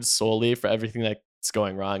blamed solely for everything that's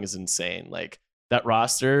going wrong is insane. Like that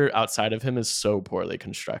roster outside of him is so poorly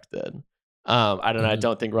constructed. I don't know. I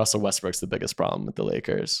don't think Russell Westbrook's the biggest problem with the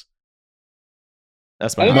Lakers.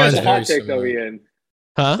 That's my. I think that's a hot take though, Ian.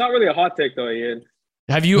 Huh? It's not really a hot take though, Ian.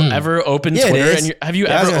 Have you ever opened Twitter? Have you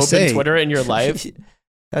ever opened Twitter in your life?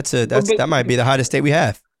 That might be the hottest take we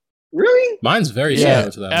have. Really? Mine's very similar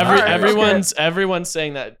to that. Everyone's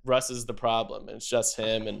saying that Russ is the problem. It's just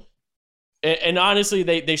him, and honestly,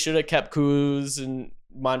 they should have kept Kuz and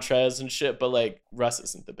Montrez and shit. But like Russ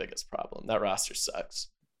isn't the biggest problem. That roster sucks.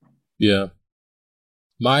 Yeah,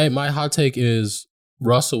 my hot take is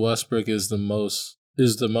Russell Westbrook is the most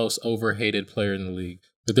overhated player in the league.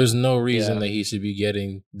 But there's no reason that he should be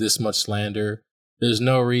getting this much slander. There's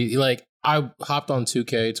no reason. Like, I hopped on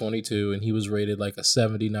 2K22 and he was rated like a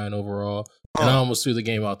 79 overall, and I almost threw the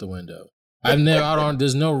game out the window.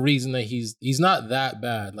 There's no reason that he's not that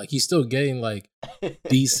bad. Like, he's still getting like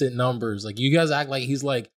decent numbers. Like, you guys act like he's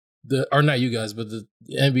like not you guys, but the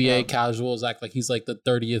NBA casuals act like he's like the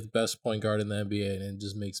 30th best point guard in the NBA, and it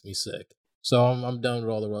just makes me sick. So I'm done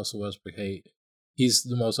with all the Russell Westbrook hate. He's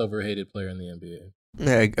the most overhated player in the NBA.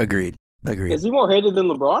 Yeah, agreed. Is he more hated than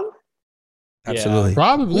LeBron? Absolutely. Yeah,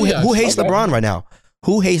 probably. Who hates LeBron right now?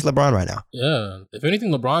 Who hates LeBron right now? Yeah. If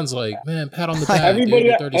anything, LeBron's like, man, pat on the back. Everybody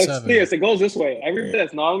dude, 37. It goes this way. Everybody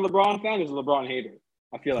that's not a LeBron fan is a LeBron hater.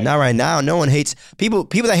 I feel like not right now. No one hates people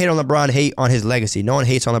that hate on LeBron hate on his legacy. No one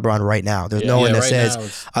hates on LeBron right now. There's no one that says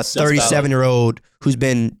a 37-year-old who's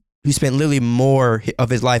spent literally more of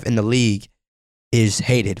his life in the league is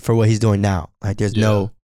hated for what he's doing now. Like there's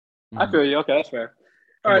no. I feel you. Okay, that's fair.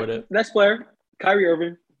 All right, next player, Kyrie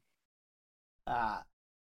Irving. I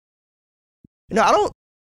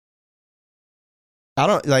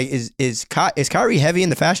don't like. Is Kyrie heavy in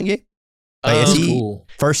the fashion game? Like, is he cool.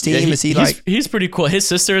 First team? He's pretty cool. His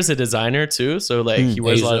sister is a designer too, so like he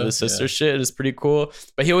wears a lot of the sister shit. It's pretty cool.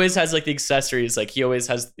 But he always has like the accessories. Like he always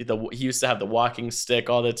has he used to have the walking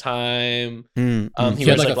stick all the time. He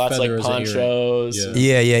wears like lots of like ponchos.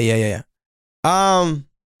 Yeah. I'm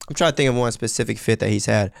trying to think of one specific fit that he's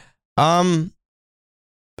had. I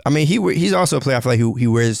mean, he's also a player. I feel like he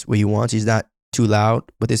wears what he wants. He's not too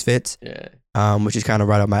loud with his fits. Yeah. which is kind of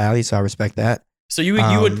right up my alley. So I respect that. So you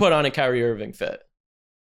would put on a Kyrie Irving fit.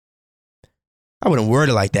 I wouldn't word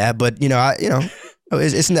it like that, but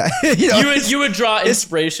it's not. You would draw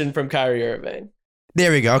inspiration from Kyrie Irving.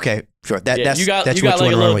 There we go. Okay, sure. That's you got what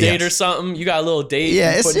like a little with, date yes. or something. You got a little date.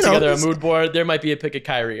 Yeah, it's putting together a mood board. There might be a pic of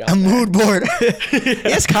Kyrie on a there. mood board.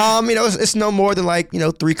 It's calm. It's no more than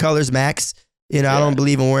 3 colors max. I don't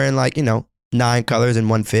believe in wearing 9 colors in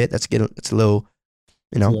one fit. It's a little.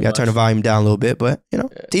 You gotta turn the volume down a little bit, but to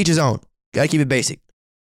each his own. Gotta keep it basic.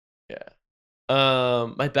 Yeah.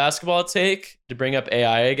 My basketball take, to bring up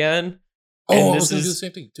AI again. Oh, this is the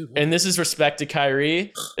same thing, dude. And this is respect to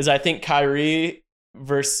Kyrie. Is I think Kyrie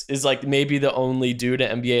is maybe the only dude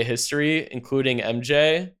in NBA history, including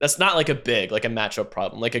MJ. That's not a matchup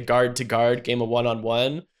problem, like a guard to guard game of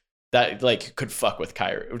 1-on-1 that could fuck with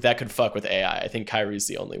Kyrie. That could fuck with AI. I think Kyrie's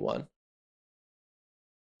the only one.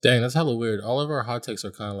 Dang, that's hella weird. All of our hot takes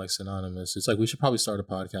are kind of synonymous. It's we should probably start a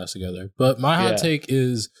podcast together. But my hot take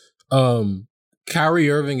is Kyrie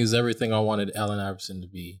Irving is everything I wanted Allen Iverson to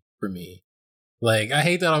be for me. I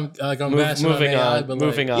hate that I'm bashing moving on AI, on. but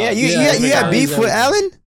moving on. Yeah, you got beef with Allen?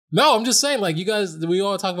 No, I'm just saying, you guys, we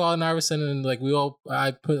all talk about Allen Iverson, and I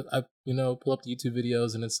pull up the YouTube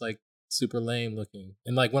videos, and it's super lame looking.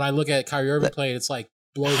 And when I look at Kyrie Irving play, it's blows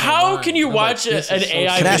my How mind. can you I'm watch an so AI stupid. Can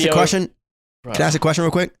I ask video? a question? Bro. Can I ask a question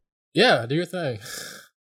real quick? Yeah, do your thing.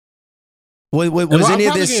 Was I'm any of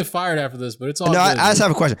probably this? getting fired after this, but it's all No, good. I just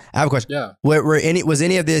have a question. Yeah. Was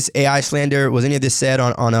any of this AI slander? Was any of this said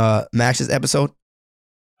on Max's episode?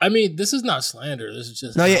 I mean, this is not slander. This is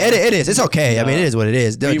just No, yeah, it is. It's okay. I mean, it is what it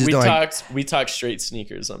is. We talked straight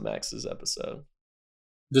sneakers on Max's episode.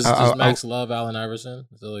 Does Max love Allen Iverson?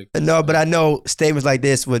 No, but I know statements like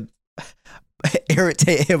this would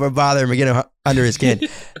irritate him or bother him or get him under his skin.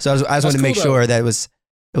 So I just wanted to make sure that it was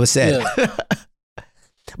said. Yeah.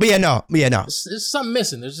 But yeah, no. There's something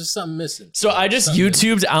missing. There's just something missing. So I just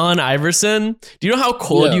YouTubed Allen Iverson. Do you know how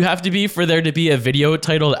cold you have to be for there to be a video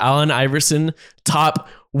titled Allen Iverson top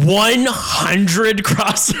 100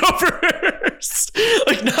 crossovers?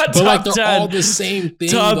 Not top 10. They're all the same thing.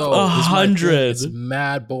 Top though. 100. It's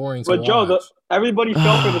mad boring. But Joe, everybody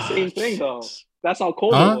fell for the same thing though. That's how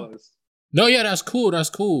cold it was. No, yeah, that's cool. That's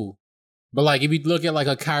cool. But if you look at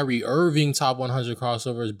a Kyrie Irving top 100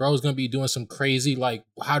 crossovers, bro's gonna be doing some crazy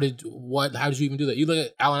how did you even do that? You look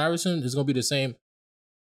at Allen Iverson, it's gonna be the same.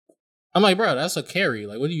 I'm bro, that's a carry.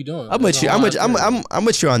 What are you doing? I'm with you. I'm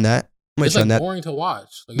with you on that. It's boring to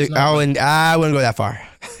watch. I wouldn't go that far.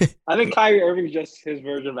 I think Kyrie Irving is just his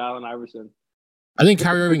version of Allen Iverson. I think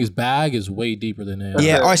Kyrie Irving's bag is way deeper than that.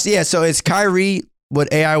 Yeah, so it's Kyrie what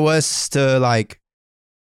AI was to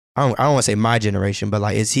I don't want to say my generation, but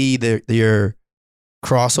is he your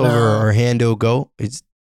crossover or handle GOAT?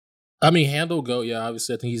 Handle GOAT, yeah,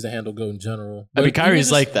 obviously I think he's the handle GOAT in general. But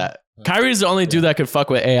Kyrie's like that. Kyrie's the only dude that could fuck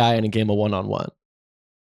with AI in a game of 1-on-1.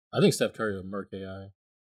 I think Steph Curry would murk AI.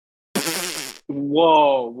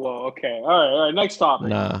 Whoa, okay. All right, next topic.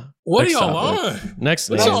 Nah. What are y'all on? Next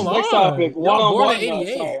topic. Born in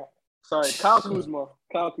 88. Sorry, Kyle Kuzma.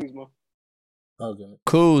 Okay.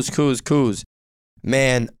 Kuz.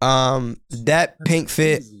 Man, that pink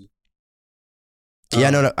fit.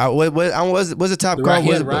 Yeah, no. What was the top card?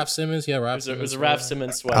 Was it Raph Simmons? Yeah, Raph Simmons. It was a Raph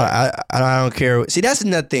Simmons sweater. I don't care. See, that's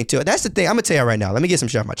another thing too. That's the thing. I'm gonna tell you right now. Let me get some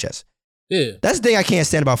shit off my chest. Yeah. That's the thing I can't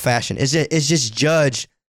stand about fashion. It's just judged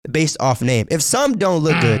based off name. If some don't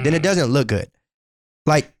look good, then it doesn't look good.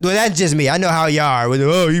 That's just me. I know how y'all are with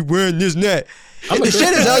you wearing this and that. If the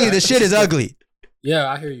shit is ugly, the shit is ugly. Yeah,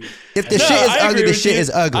 I hear you. If the shit is ugly, the shit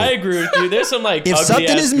is ugly. I agree with you. There's some if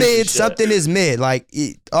something is mid, something is mid.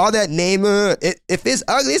 All that name, if it's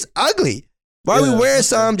ugly, it's ugly. Why are we wearing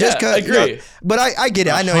some just because? I agree. But I get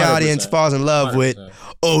it. I know your audience falls in love 100%. with,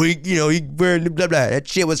 he wearing blah blah. That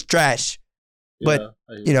shit was trash. But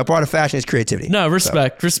part of fashion is creativity. No,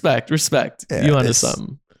 respect. Yeah, you onto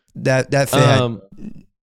something. That fit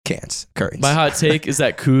cans curtains. My hot take is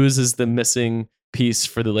that Kuz is the missing piece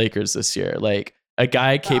for the Lakers this year. A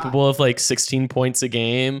guy capable of 16 points a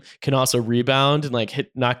game, can also rebound and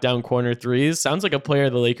knock down corner threes. Sounds like a player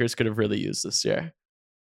the Lakers could have really used this year.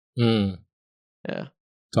 Yeah.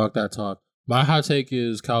 Talk that talk. My hot take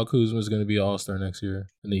is Kyle Kuzma is going to be an All-Star next year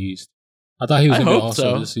in the East. I thought he was going to be an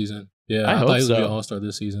All-Star this season. Yeah, I thought he was going to be an All-Star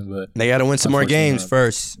this season, but they got to win some more games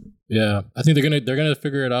first. Yeah, I think they're gonna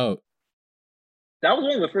figure it out. That was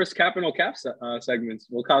one of the first cap and no cap segments.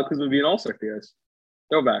 Will Kyle Kuzma be an All-Star for us?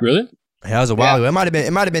 Throwback. Really? That was a while ago. It might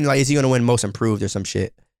have been is he going to win Most Improved or some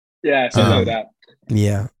shit? Yeah, something like that.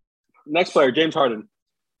 Yeah. Next player, James Harden.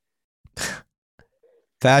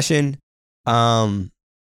 Fashion.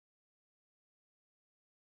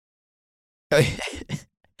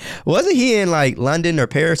 Wasn't he in like London or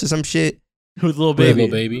Paris or some shit? With Lil Baby.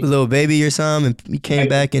 Baby. Little baby or something, and he came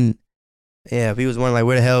back and if he was wondering like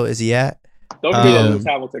where the hell is he at? Don't forget Lewis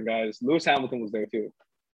Hamilton, guys. Lewis Hamilton was there too.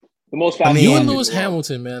 The most fashionable. You and Lewis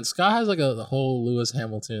Hamilton, man. Scott has like a whole Lewis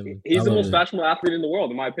Hamilton. He's the most fashionable athlete in the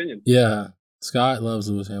world, in my opinion. Yeah, Scott loves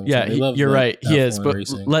Lewis Hamilton. Yeah, you're right. He is. But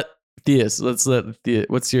racing. Let's let Theus.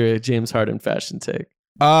 What's your James Harden fashion take?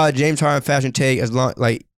 James Harden fashion take, as long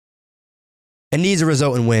like it needs to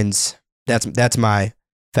result in wins. That's my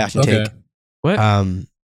fashion take. What? I'm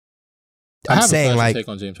saying like take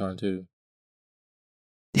on James Harden too.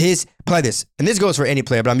 His play this, and this goes for any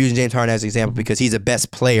player, but I'm using James Harden as an example because he's the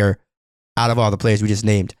best player out of all the players we just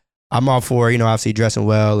named. I'm all for, obviously dressing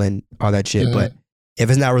well and all that shit, but if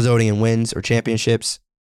it's not resulting in wins or championships,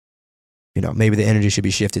 maybe the energy should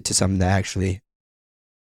be shifted to something that actually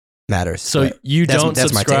matters. So you don't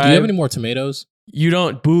subscribe. Do you have any more tomatoes? You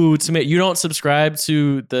don't You don't subscribe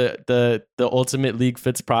to the ultimate League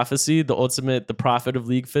Fits prophecy, the prophet of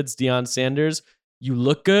League Fits, Deion Sanders. You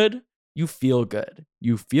look good, you feel good.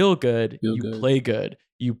 You feel good, play good.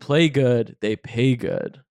 You play good, they pay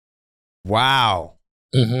good. Wow.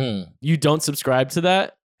 Mm-hmm. You don't subscribe to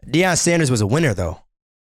that? Deion Sanders was a winner, though.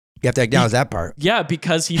 You have to acknowledge that part. Yeah,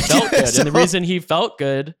 because he felt good. And the reason he felt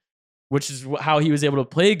good, which is how he was able to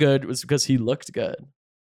play good, was because he looked good.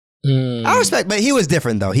 I respect, but he was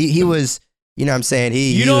different, though. He was, what I'm saying?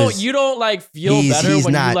 You don't like feel better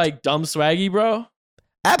when you like dumb swaggy, bro?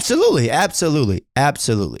 Absolutely.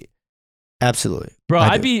 Bro,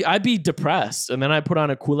 I'd be depressed, and then I put on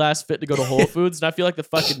a cool ass fit to go to Whole Foods, and I feel like the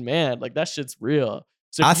fucking man. Like that shit's real.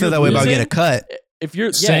 So I feel that way about getting a cut. If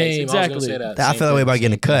you're Same, exactly. I feel that way about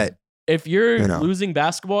getting a cut. If you're losing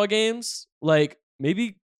basketball games, like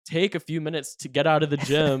maybe take a few minutes to get out of the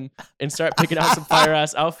gym and start picking out some fire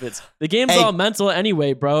ass outfits. The game's all mental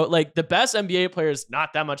anyway, bro. Like the best NBA player is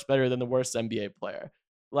not that much better than the worst NBA player.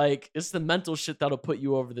 Like it's the mental shit that'll put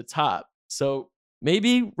you over the top. So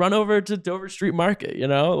maybe run over to Dover Street Market,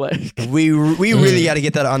 Like we really got to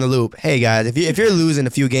get that on the loop. Hey guys, if you're losing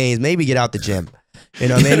a few games, maybe get out the gym.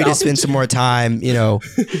 Maybe just spend some more time, think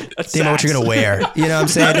about what you're going to wear. You know what I'm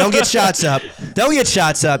saying? Don't get shots up.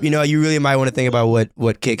 You really might want to think about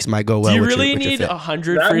what kicks might go well. Do you with really your need fit.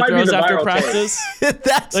 100 free throws after practice?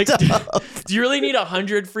 That's like, tough. Do you really need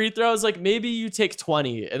 100 free throws? Like maybe you take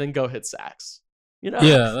 20 and then go hit sacks. Yeah,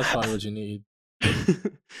 that's probably what you need.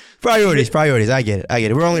 Priorities. I get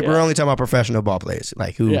it. We're only talking about professional ball players.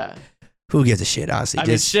 Like who gives a shit? Honestly, I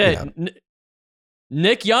mean, shit.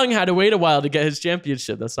 Nick Young had to wait a while to get his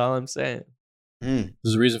championship. That's all I'm saying.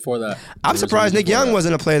 There's a reason for that. I'm surprised Nick Young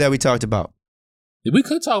wasn't a player that we talked about. We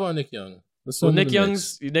could talk about Nick Young. Well, Nick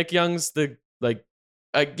Young's the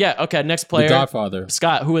okay. Next player, the Godfather.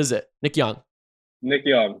 Scott, who is it? Nick Young. Nick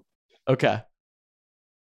Young. Okay.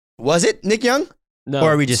 Was it Nick Young? No.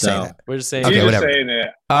 Or are we just saying that? We're just saying. Okay, whatever. Saying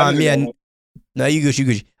it. No, you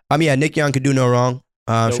good. Nick Young could do no wrong.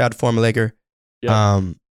 Shout out to former Laker. Yeah.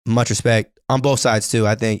 Much respect on both sides too.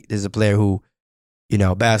 I think this is a player who,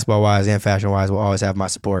 basketball wise and fashion wise, will always have my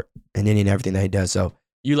support in any and everything that he does. So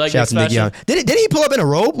you like shout out to Nick Young. Did he pull up in a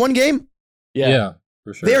robe one game? Yeah,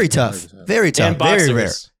 for sure. Very tough. 100%. Very tough. Very rare.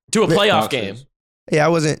 To a playoff game. Yeah, I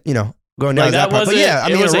wasn't, going down that part. But yeah, I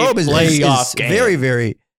mean, a robe is very,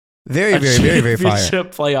 very, very, very, very fire.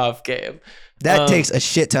 Playoff game. That takes a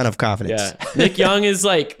shit ton of confidence. Yeah, Nick Young is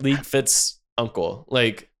like League Fit's uncle.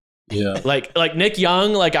 Like. Yeah, like Nick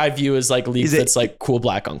Young, like I view as like League Fit's like cool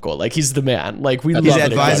black uncle. Like he's the man. Like we love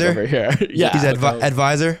Nick Young over here. Yeah, he's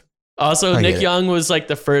advisor. Also, Nick Young was like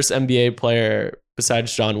the first NBA player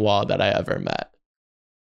besides John Wall that I ever met,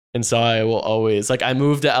 and so I will always like. I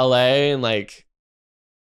moved to LA and like,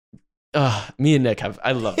 me and Nick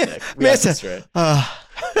I love Nick. We have this right. Yeah,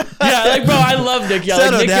 like bro, I love Nick Young.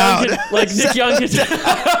 Like, Nick Young can.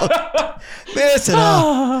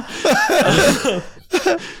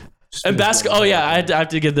 And basketball. Oh yeah, I have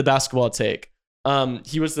to give the basketball take.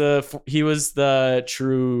 He was the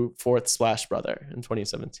true fourth Splash brother in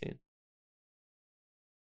 2017.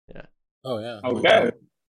 Yeah. Oh yeah. Okay.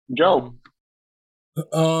 Joe.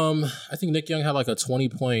 I think Nick Young had like a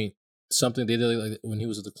 20-point something. They did like when he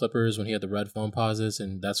was with the Clippers when he had the red phone pauses,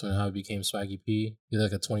 and that's how he became Swaggy P. He had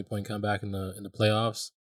like a 20-point comeback in the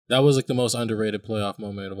playoffs. That was like the most underrated playoff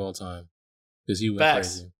moment of all time. Because he went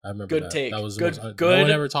crazy. I remember good that. Take. That was good. No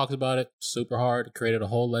one ever talks about it. Super hard. Created a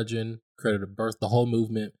whole legend. Created a birth. The whole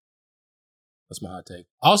movement. That's my hot take.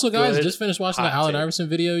 Also, guys, just finished watching the Allen Iverson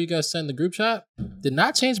video you guys sent in the group chat. Did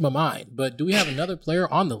not change my mind. But do we have another player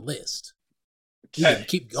on the list?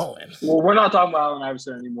 Keep going. Well, we're not talking about Allen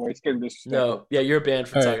Iverson anymore. It's getting disrespectful. No. Yeah, you're banned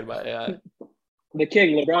from talking about it. Yeah. The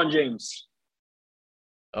king, LeBron James.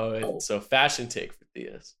 So fashion take for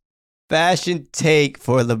Theus. Fashion take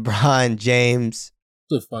for LeBron James.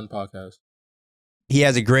 It's a fun podcast. He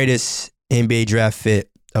has the greatest NBA draft fit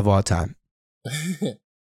of all time.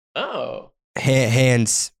 Oh.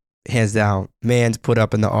 Hands down. Man's put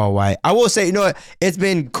up in the all white. I will say, you know what? It's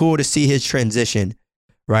been cool to see his transition,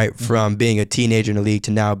 right? From being a teenager in the league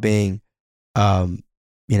to now being, a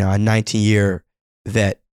 19-year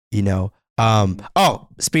vet, speaking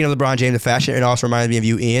of LeBron James, the fashion, it also reminds me of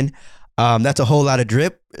you, Ian. That's a whole lot of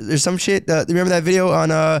drip. There's some shit. Remember that video on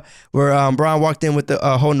where Bron walked in with the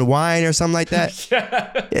holding the wine or something like that?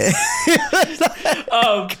 Yeah.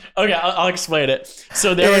 Okay, I'll explain it.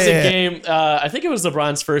 So there was a game. I think it was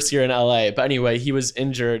LeBron's first year in LA. But anyway, he was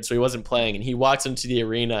injured, so he wasn't playing, and he walks into the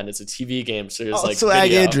arena, and it's a TV game. So there's like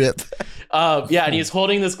swag video. and drip. And he's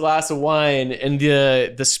holding this glass of wine, and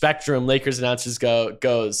the Spectrum Lakers announcers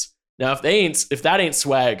goes, now if that ain't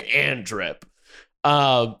swag and drip.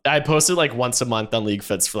 I posted like once a month on League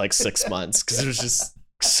Fits for like 6 months because it was just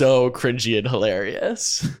so cringy and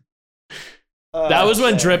hilarious. That was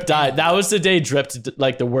when drip died. That was the day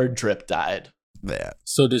like the word drip died. Yeah.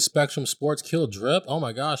 So did Spectrum Sports kill drip? Oh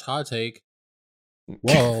my gosh, hot take.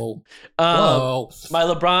 Whoa. My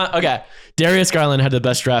LeBron. Okay, Darius Garland had the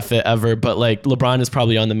best draft fit ever, but like LeBron is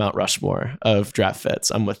probably on the Mount Rushmore of draft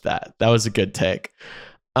fits. I'm with that. That was a good take.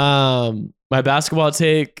 My basketball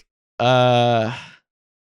take. I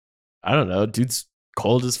don't know. Dude's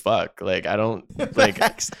cold as fuck. Like, I don't like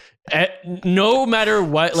no matter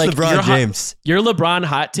what, like LeBron James. Your LeBron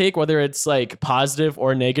hot take, whether it's like positive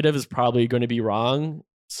or negative, is probably going to be wrong.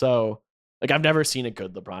 So like, I've never seen a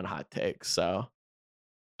good LeBron hot take. So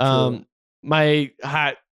my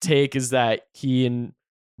hot take is that he and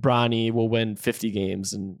Bronny will win 50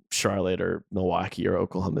 games in Charlotte or Milwaukee or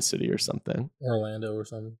Oklahoma City or something. Orlando or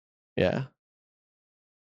something. Yeah.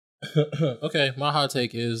 Okay, my hot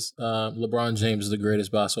take is LeBron James is the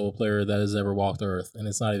greatest basketball player that has ever walked the earth, and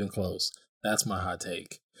it's not even close. That's my hot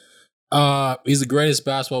take. He's the greatest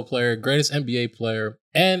basketball player, greatest NBA player,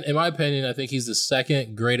 and in my opinion, I think he's the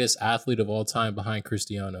second greatest athlete of all time behind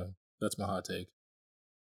Cristiano. That's my hot take.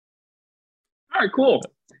 All right, cool.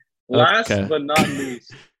 Last Okay. but not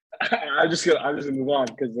least, I'm just gonna move on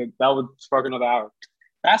because that would spark another hour.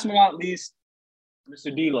 Last but not least,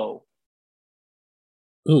 Mr. D'Lo.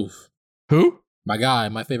 Oof. Who? My guy,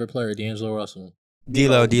 my favorite player, D'Angelo Russell.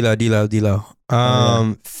 D'Lo.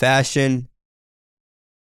 Fashion.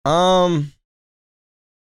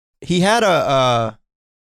 He had a.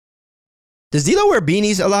 Does D'Lo wear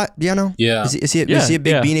beanies a lot? Do you know? Yeah. Is he a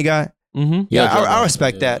big beanie guy? Mm-hmm. Yeah, I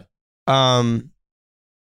respect that. I'm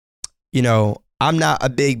not a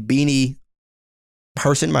big beanie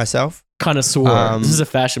person myself. Connoisseur. This is a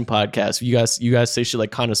fashion podcast. You guys say shit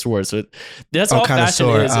like connoisseur. So that's all fashion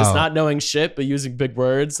is. It's not knowing shit, but using big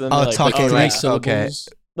words. And talking like okay.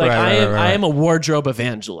 Like Right. I am a wardrobe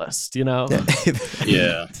evangelist.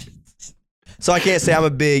 Yeah. So I can't say I'm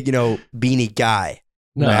a big beanie guy.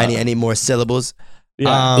 No. Right? I need more syllables.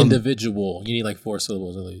 Yeah. Individual. You need like 4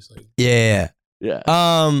 syllables at least. Like. Yeah. Yeah.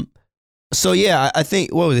 So yeah, I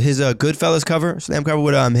think what was it? His Goodfellas cover, slam cover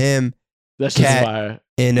with him. That's just Cat, fire.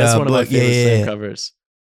 And That's one of my favorite slam covers.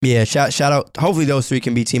 Yeah, shout out. Hopefully those 3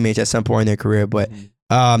 can be teammates at some point in their career. But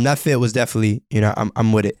that fit was definitely,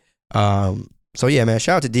 I'm with it. So yeah, man,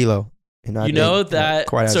 shout out to D'Lo. So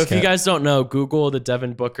if you guys don't know, Google the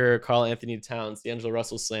Devin Booker, Karl Anthony Towns, D'Angelo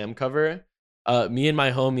Russell slam cover. Me and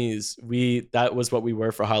my homies, that was what we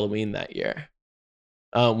were for Halloween that year.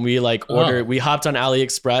 We hopped on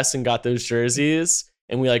AliExpress and got those jerseys,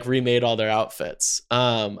 and we like remade all their outfits.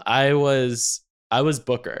 I was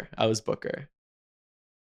Booker.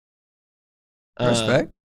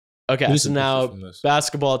 Respect. Okay, so now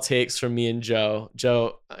basketball takes from me and Joe.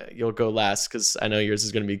 Joe, you'll go last because I know yours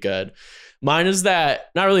is going to be good. Mine is that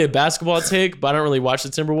not really a basketball take, but I don't really watch the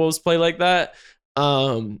Timberwolves play like that.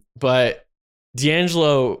 But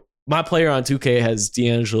D'Angelo, my player on 2K has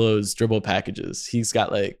D'Angelo's dribble packages. He's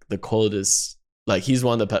got like the coldest, like he's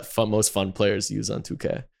one of the most fun players to use on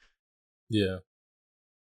 2K. Yeah.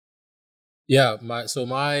 Yeah, my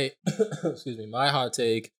excuse me, my hot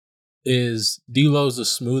take is D'Lo's the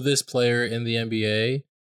smoothest player in the NBA.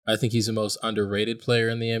 I think he's the most underrated player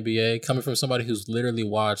in the NBA. Coming from somebody who's literally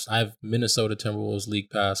watched, I have Minnesota Timberwolves League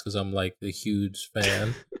Pass because I'm like a huge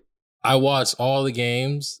fan. I watch all the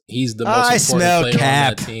games. He's the most important player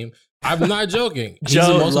on that team. I'm not joking. He's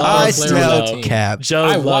the most important player on that team. Cap. Joe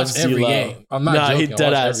I loves watch every game. I'm not joking. He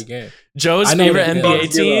dead I watch ass. every game. Joe's favorite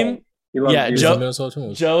NBA team. Minnesota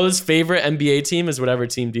Timberwolves. Joe's favorite NBA team is whatever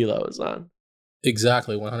team D'Lo is on.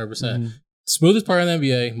 Exactly, 100%. Mm-hmm. Smoothest player in the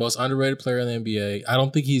NBA, most underrated player in the NBA. I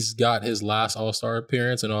don't think he's got his last All-Star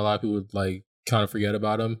appearance. I know a lot of people would like kind of forget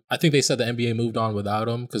about him. I think they said the NBA moved on without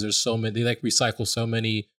him because there's so many. They like recycle so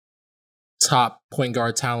many top point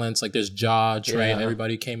guard talents. Like there's Ja, Trey, and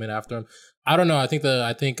everybody came in after him. I don't know. I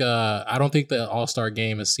don't think the All-Star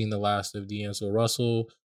game has seen the last of D'Angelo Russell.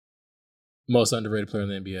 Most underrated player in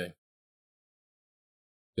the NBA.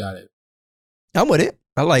 Got it. I'm with it.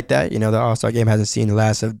 I like that. You know, the All-Star game hasn't seen the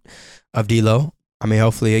last of D'Lo. I mean,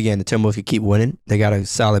 hopefully, again, the Timberwolves can keep winning. They got a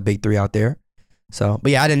solid big three out there. So,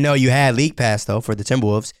 but yeah, I didn't know you had League Pass though for the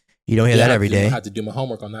Timberwolves. You don't hear that every day. I had to do my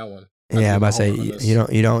homework on that one. Yeah, I'm about to say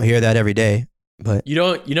you don't hear that every day. But you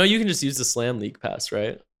can just use the Slam League Pass,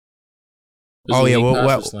 right? Oh yeah,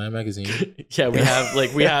 what Slam Magazine? Yeah, we have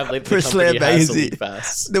like for Slam Magazine. League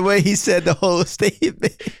Pass. The way he said the whole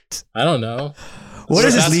statement. I don't know. What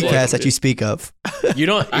is this League Pass that you speak of? You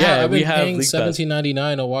don't. Yeah, we have paying League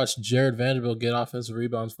 $17.99 to watch Jared Vanderbilt get offensive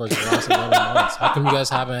rebounds for like the last 11 months. How come you guys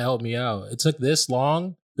haven't helped me out? It took this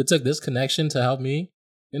long. It took this connection to help me.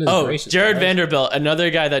 Jared Vanderbilt, another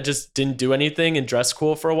guy that just didn't do anything and dressed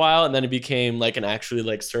cool for a while, and then he became like an actually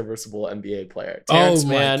like serviceable NBA player. Terrence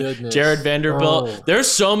Mann, Jared Vanderbilt. There's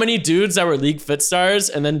so many dudes that were league fit stars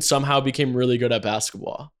and then somehow became really good at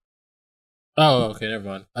basketball. Oh, okay, never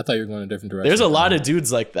mind. I thought you were going a different direction. There's a lot of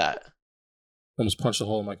dudes like that. I almost punched a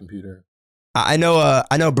hole in my computer. I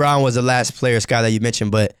know Brown was the last player, Scott, that you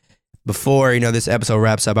mentioned, but before this episode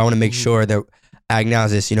wraps up, I want to make sure that I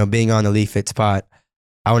acknowledge this. Being on the League Fits pod,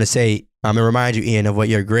 I want to say I'm gonna remind you, Ian, of what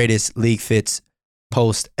your greatest League Fits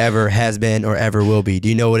post ever has been or ever will be. Do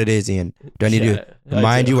you know what it is, Ian? Do I need to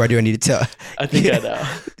remind you, or do I need to tell? I think I know.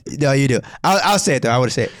 No, you do. I'll say it though. I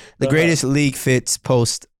want to say it. The greatest League Fits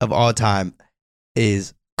post of all time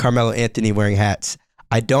is Carmelo Anthony wearing hats.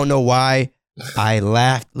 I don't know why. I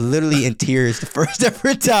laughed literally in tears the first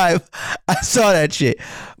ever time I saw that shit.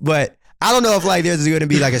 But I don't know if like there's going to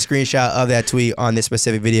be like a screenshot of that tweet on this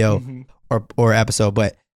specific video or episode,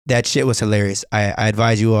 but that shit was hilarious. I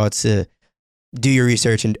advise you all to do your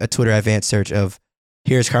research and a Twitter advanced search of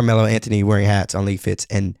here's Carmelo Anthony wearing hats on League Fits.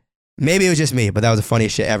 And maybe it was just me, but that was the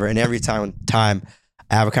funniest shit ever. And every time I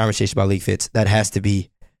have a conversation about League Fits, that has to be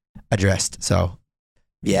addressed. So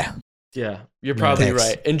yeah. Yeah, you're probably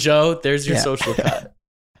right. And Joe, there's your social cut.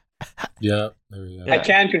 Yeah, there we go. I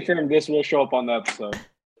can confirm this will show up on the episode.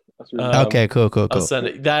 Okay, cool. I'll send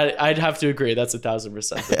it. That I'd have to agree. That's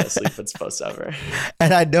 1,000% the best League Fits post ever.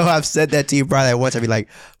 And I know I've said that to you probably once every like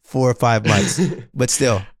 4 or 5 months, but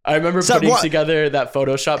still. I remember putting together that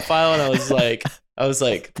Photoshop file, and I was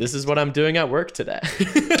like, this is what I'm doing at work today.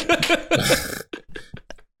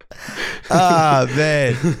 Ah,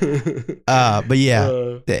 man. But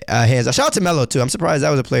yeah, hands up. Shout out to Melo too. I'm surprised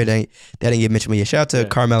that was a player that didn't get mentioned. But yeah, shout out to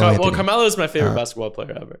Carmelo Anthony. Well, Carmelo is my favorite basketball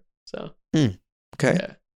player ever. So okay.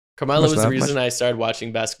 Yeah. Carmelo was the reason I started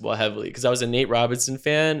watching basketball heavily because I was a Nate Robinson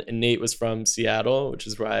fan, and Nate was from Seattle, which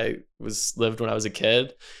is where I lived when I was a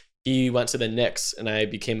kid. He went to the Knicks, and I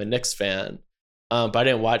became a Knicks fan. But I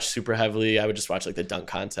didn't watch super heavily. I would just watch like the dunk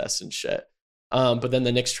contests and shit. But then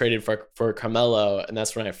the Knicks traded for Carmelo, and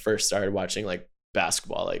that's when I first started watching like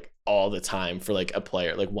basketball like all the time for like a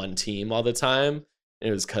player, like one team all the time. And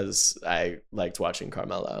it was because I liked watching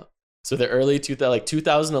Carmelo. So the early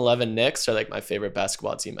 2011 Knicks are like my favorite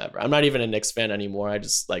basketball team ever. I'm not even a Knicks fan anymore. I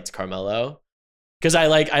just liked Carmelo because I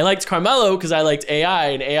liked Carmelo because I liked AI,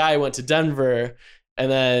 and AI went to Denver,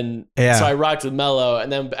 and then so I rocked with Melo,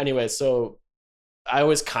 and then anyway, so I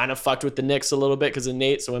always kind of fucked with the Knicks a little bit because of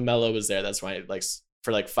Nate. So when Melo was there, that's why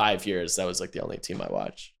for like 5 years, that was like the only team I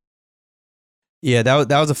watched. Yeah, that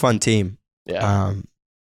was a fun team. Yeah.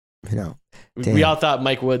 We all thought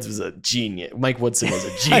Mike Woods was a genius. Mike Woodson was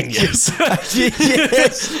a genius.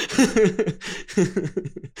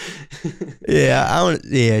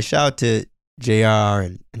 Shout out to JR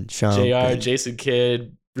and Sean. Jason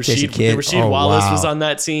Kidd, Rasheed Wallace was on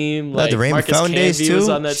that team. Like the Raymond Marcus Fountain days too. Was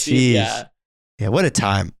on that team. Yeah. Yeah, what a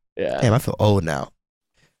time. Yeah. Damn, I feel old now.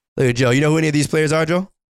 Look at Joe. You know who any of these players are, Joe?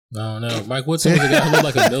 No. Mike Woodson was the guy who looked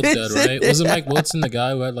like a milk dud, right? Wasn't Mike Woodson the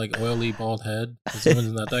guy who had like oily bald head?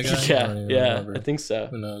 Wasn't that guy? Yeah, I think so.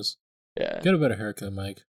 Who knows? Yeah. Get a better haircut,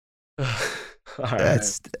 Mike. All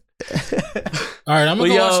right. All right, I'm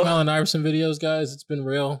going to go watch some Allen Iverson videos, guys. It's been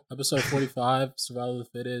real. Episode 45, Survival of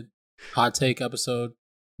the Fitted. Hot take episode.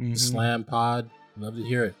 Slam pod. Love to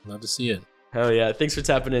hear it. Love to see it. Hell yeah. Thanks for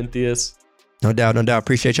tapping in, Theus. No doubt.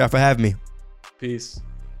 Appreciate y'all for having me. Peace.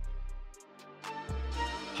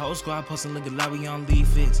 Whole squad posting look like we on League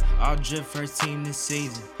Fits. All drip first team this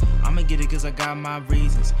season. I'ma get it cause I got my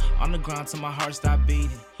reasons. On the ground till my heart stop beating.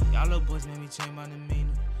 Y'all little boys made me change my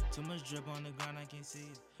demeanor. Too much drip on the ground, I can't see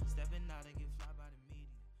it. Stepping out again.